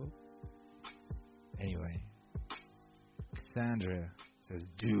that before. Anyway. Cassandra says,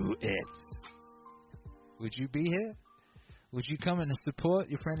 do it. Would you be here? Would you come and support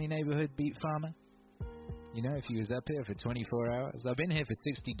your friendly neighborhood beet farmer? You know, if he was up here for 24 hours. I've been here for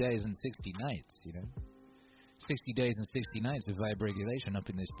 60 days and 60 nights, you know. 60 days and 60 nights of vibe regulation up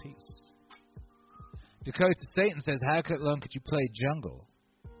in this piece. Dakota Satan says, how long could you play jungle?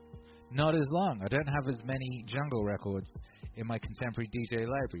 Not as long. I don't have as many jungle records in my contemporary DJ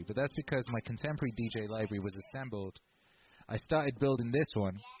library, but that's because my contemporary DJ library was assembled. I started building this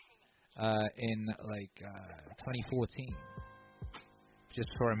one in 2014, just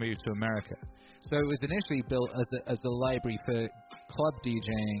before I moved to America. So it was initially built as a library for club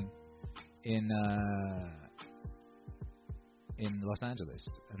DJing in Los Angeles,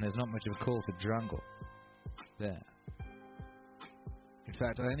 and there's not much of a call for jungle there. In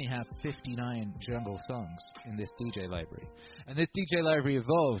fact, I only have 59 jungle songs in this DJ library. And this DJ library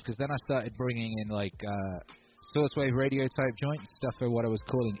evolved because then I started bringing in source wave radio type joints, stuff for what I was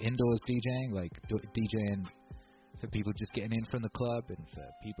calling indoors DJing, like DJing for people just getting in from the club and for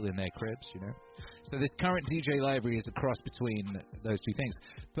people in their cribs, you know. So this current DJ library is a cross between those two things.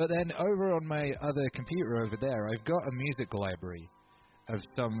 But then over on my other computer over there, I've got a music library of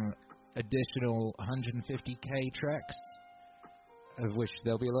some additional 150k tracks, of which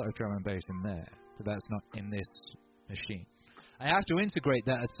there'll be a lot of drum and bass in there, but that's not in this machine. I have to integrate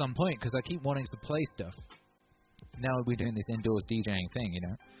that at some point because I keep wanting to play stuff. Now we're doing this indoors DJing thing, you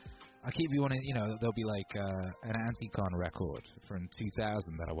know. I keep wanting, you know, there'll be like an Anticon record from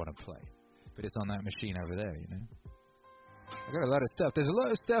 2000 that I want to play, but it's on that machine over there, you know. I got a lot of stuff. There's a lot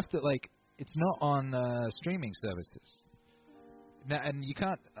of stuff that it's not on streaming services. Now, and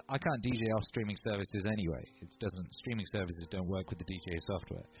I can't DJ off streaming services anyway. Streaming services don't work with the DJ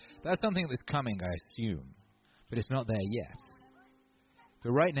software. That's something that's coming, I assume, but it's not there yet.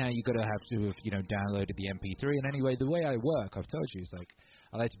 But right now, you've got to have to have, downloaded the MP3. And anyway, the way I work, I've told you, is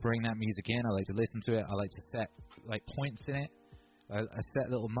I like to bring that music in. I like to listen to it. I like to set points in it. I set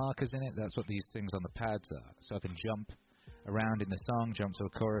little markers in it. That's what these things on the pads are. So I can jump around in the song, jump to a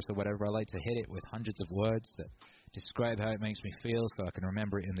chorus or whatever. I like to hit it with hundreds of words that describe how it makes me feel, so I can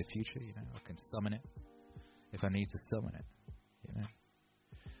remember it in the future. You know, I can summon it if I need to summon it. You know.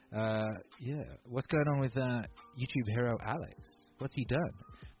 Yeah. What's going on with YouTube hero Alex? What's he done?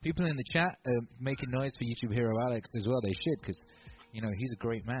 People in the chat are making noise for YouTube hero Alex as well. They should, because he's a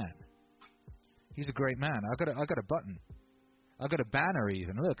great man. He's a great man. I got a button. I got a banner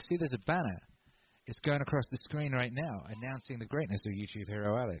even. Look, see, there's a banner. It's going across the screen right now, announcing the greatness of YouTube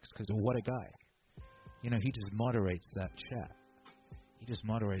hero Alex. Because what a guy. He just moderates that chat. He just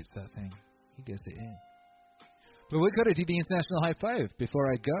moderates that thing. He gets it in. But we've got to do the international high five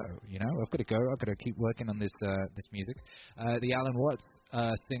before I go. I've got to go. I've got to keep working on this music. The Alan Watts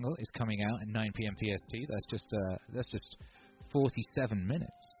single is coming out at 9 p.m. PST. That's just 47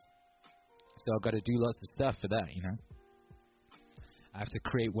 minutes. So I've got to do lots of stuff for that. I have to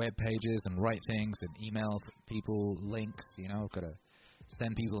create web pages and write things and email people links. I've got to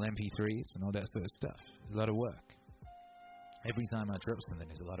send people MP3s and all that sort of stuff. It's a lot of work. Every time I drop something,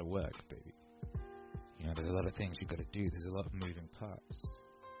 there's a lot of work, baby. There's a lot of things you've got to do. There's a lot of moving parts.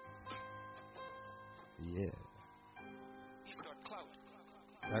 Yeah.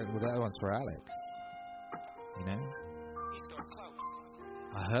 That one's for Alex.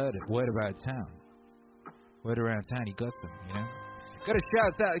 I heard it. Word about town. Word around town. He got some. Got to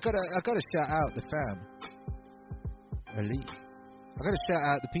shout out. I got to shout out the fam. Elite. I got to shout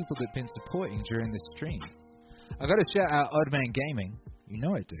out the people that've been supporting during this stream. I got to shout out Oddman Gaming.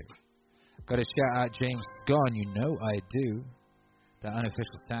 I do. Got to shout out James Scone. I do. The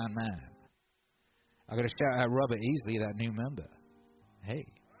unofficial sound man. I got to shout out Robert Easley, that new member. Hey.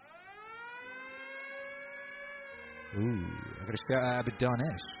 Ooh. I got to shout out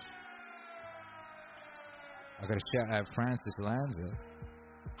Abaddonish. I got to shout out Francis Lanza.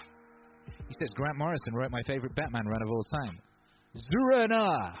 He says Grant Morrison wrote my favorite Batman run of all time.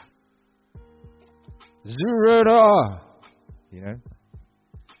 Zurana!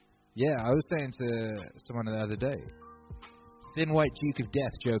 Yeah, I was saying to someone the other day, Thin White Duke of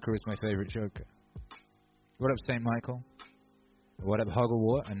Death Joker is my favorite Joker. What up, St. Michael? What up,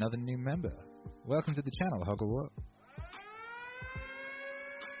 Hogwarts? Another new member. Welcome to the channel, Hogwarts.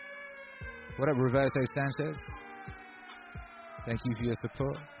 What up, Roberto Sanchez? Thank you for your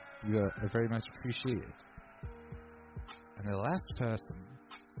support. You are very much appreciated. And the last person,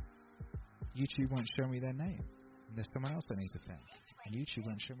 YouTube won't show me their name. And there's someone else I need to thank. And YouTube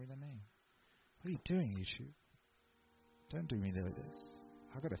won't show me their name. What are you doing, YouTube? Don't do me like this.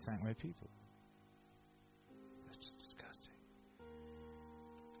 I've got to thank my people. That's just disgusting.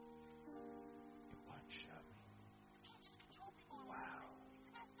 It won't show me. Wow.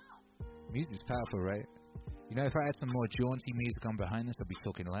 Music's powerful, right? You know, if I had some more jaunty music on behind this, I'd be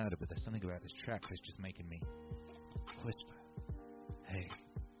talking louder, but there's something about this track that's just making me whisper. Hey,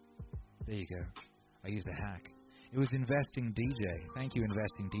 there you go. I used a hack. It was Investing DJ. Thank you,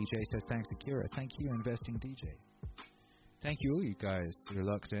 Investing DJ. Says thanks, Akira. Thank you, Investing DJ. Thank you, all you guys who are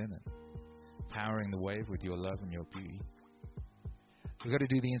locked in and powering the wave with your love and your beauty. We've got to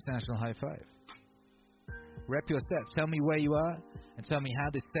do the international high five. Rep your set. Tell me where you are and tell me how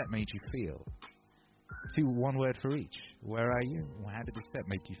this set made you feel. One word for each. Where are you? How did this set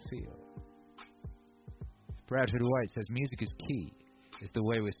make you feel? Bradford White says music is key. It's the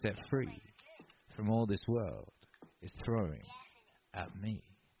way we're set free from all this world is throwing at me.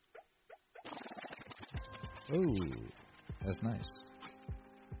 Oh, that's nice.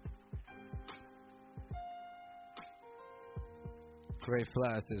 Gray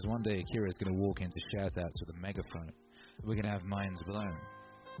Flower says one day Akira's going to walk into shoutouts with a megaphone. We're going to have minds blown.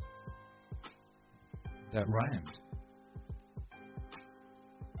 That rhymed.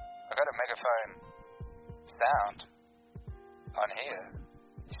 I got a megaphone sound on here.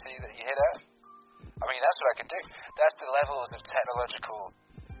 You see that? You hear that? I mean, that's what I can do. That's the levels of technological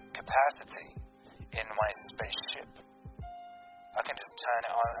capacity in my spaceship. I can just turn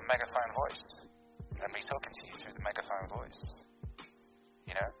it on a megaphone voice and be talking to you through the megaphone voice.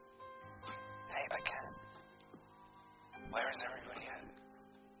 You know? Hey, I can. Where is everybody at?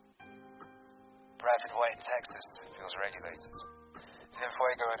 Bradford White in Texas feels regulated. Vin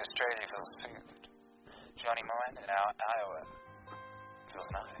Fuego in Australia feels soothed. Johnny Moen in Iowa feels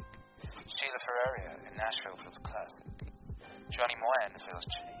nothing. Sheila Ferreira in Nashville feels classic. Johnny Moen feels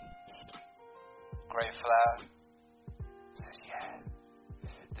changed. Gray Flower says yeah.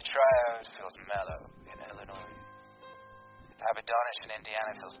 The Triode feels mellow in Illinois. Abaddonish in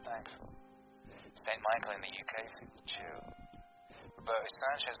Indiana feels thankful. St. Michael in the UK feels chill. Roberto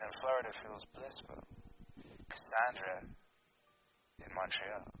Sanchez in Florida feels blissful. Cassandra in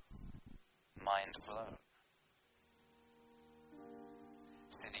Montreal, mind blown.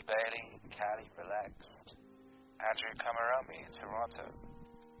 Cindy Bailey in Cali, relaxed. Andrew Kamarami in Toronto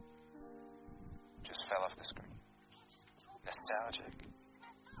just fell off the screen. Nostalgic.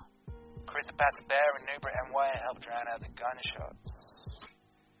 Chris Bear in Newbury, NY helped drown out the gunshots.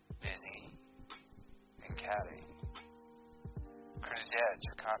 Busy in Cali. Cruz, yeah,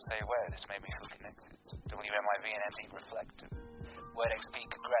 just can't say where. This made me feel connected. WMIV and MD reflective. Word XP,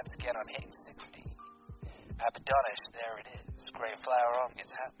 congrats again on hitting 60. Abaddonish, there it is. Grey Flower on,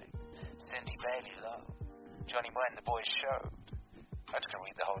 it's happening. Cindy Bailey, love. Johnny Moen, the boys showed. I'm just going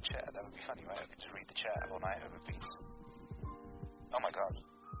to read the whole chat. That would be funny, right? I could just read the chat all night over beats. Oh my god.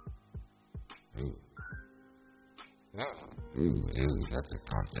 Ooh, that's a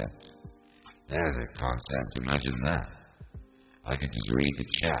concept. There's a concept. Imagine that. I could just read the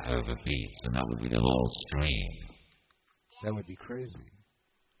chat over beats, and that would be the whole stream. That would be crazy.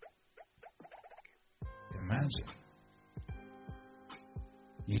 Imagine.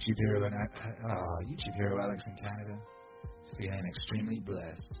 YouTube hero Alex in Canada, feeling extremely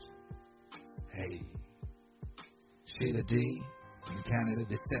blessed. Hey, Sheila D in Canada,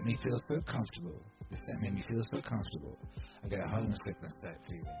 this set me feel so comfortable. This set made me feel so comfortable. I get a homesickness type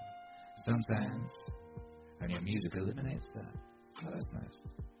feeling. Sometimes, and your music eliminates that. Oh, that's nice.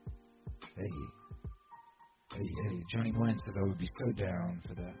 Hey, Johnny Moen says I would be so down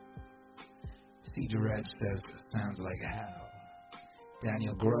for that. Cedar Red says, sounds like a howl.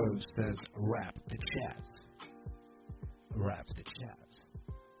 Daniel Groves says, rap the chat. Rap the chat.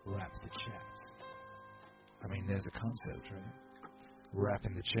 Rap the chat. I mean, there's a concept, right? Rap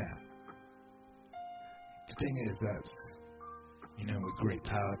in the chat. The thing is that, with great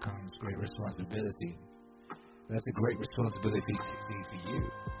power comes great responsibility. That's a great responsibility for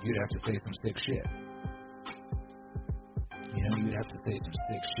you. You'd have to say some sick shit. You'd have to say some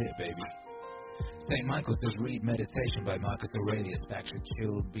sick shit, baby. St. Michael says, read Meditation by Marcus Aurelius, Faction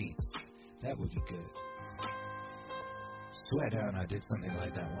Chilled Beats. That would be good. Swear down, I did something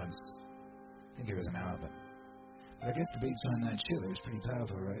like that once. I think it was an album. But I guess the beats weren't that chill. It was pretty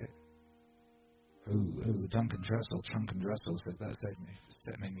powerful, right? Ooh, Duncan Dressel, Trunken Dressel says that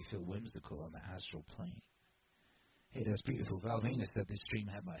set made me feel whimsical on the astral plane. Hey, that's beautiful. Valvina said this stream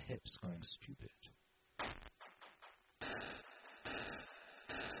had my hips going stupid.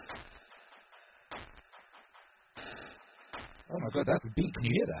 Oh my god, that's a beat. Can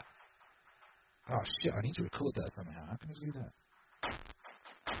you hear that? Oh shit, I need to record that somehow. How can I do that?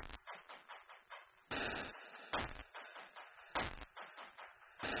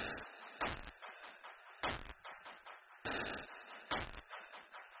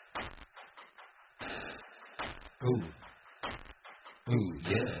 Ooh. Ooh,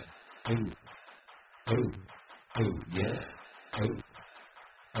 yeah. Ooh. Ooh. Ooh, yeah. Ooh.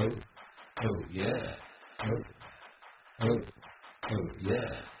 Ooh. Ooh, yeah. Ooh. Ooh. Ooh,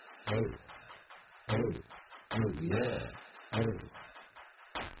 yeah. Ooh. Ooh. Ooh, yeah. Ooh.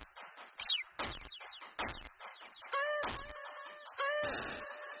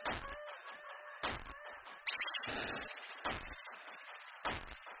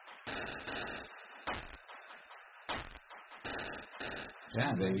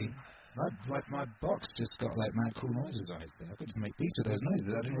 Damn, baby. My box just got like mad cool noises on it. So I could just make beats with those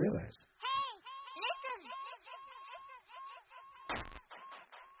noises. I didn't realize.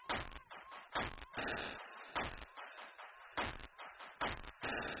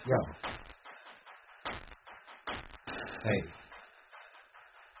 Yo. Hey.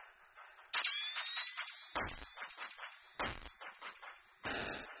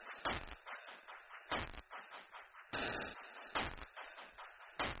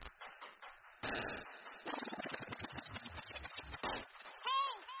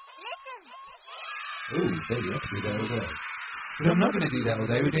 Ooh, baby, I could do that all day. But I'm not going to do that all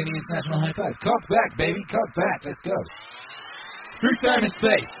day. We're doing the international high five. Cock back, baby, cock back. Let's go. Through time and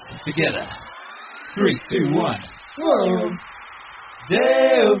space, together. 3, 2, 1. Whoa.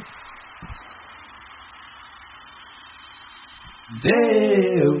 Dale.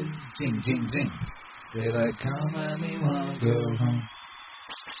 Dale. Ding, ding, ding. Daylight come and me wanna go home.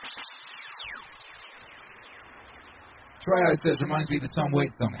 Tryout says, reminds me of the Tom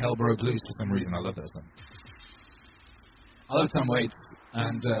Waits song, Hell Broke Loose, for some reason. I love that song. I love Tom Waits,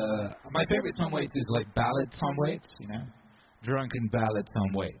 and my favorite Tom Waits is like ballad Tom Waits, you know? Drunken ballad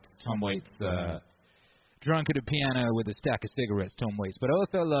Tom Waits. Tom Waits, drunk at a piano with a stack of cigarettes, Tom Waits. But I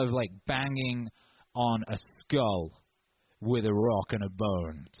also love like banging on a skull with a rock and a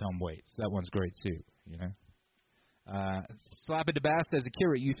bone, Tom Waits. That one's great too, you know? Slapper the Bass says,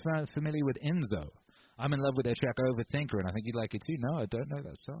 Akira, you familiar with Enzo? I'm in love with their track Overthinker, and I think you'd like it too. No, I don't know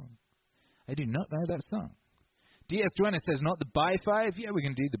that song. I do not know that song. DS Joanna says, not the bye 5? Yeah, we're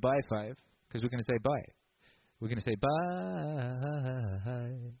going to do the bye 5, because we're going to say bye. We're going to say bye.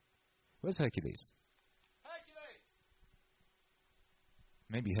 Where's Hercules? Hercules!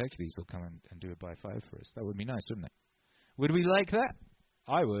 Maybe Hercules will come and do a bye 5 for us. That would be nice, wouldn't it? Would we like that?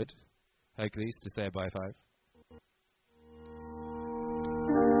 I would. Hercules to say a bye 5.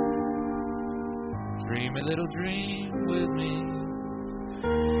 Dream a little dream with me.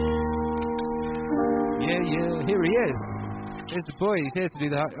 Yeah, here he is. Here's the boy. He's here to do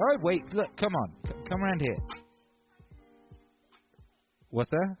the... Oh, wait, look, come on. Come around here.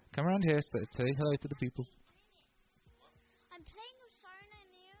 What's that? Come around here. Say hello to the people. I'm playing with Siren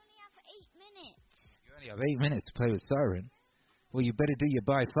and you only have 8 minutes. You only have 8 minutes to play with Siren? Well, you better do your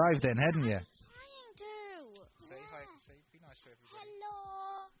bye 5 then, hadn't you? I'm trying to. Say hi. Say, be nice to everybody.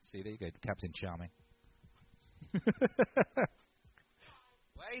 Hello. See, there you go, Captain Charming. Wait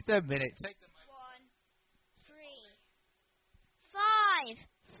a minute. Take the mic. 1, 3, 5,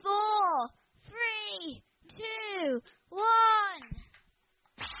 4, 3, 2,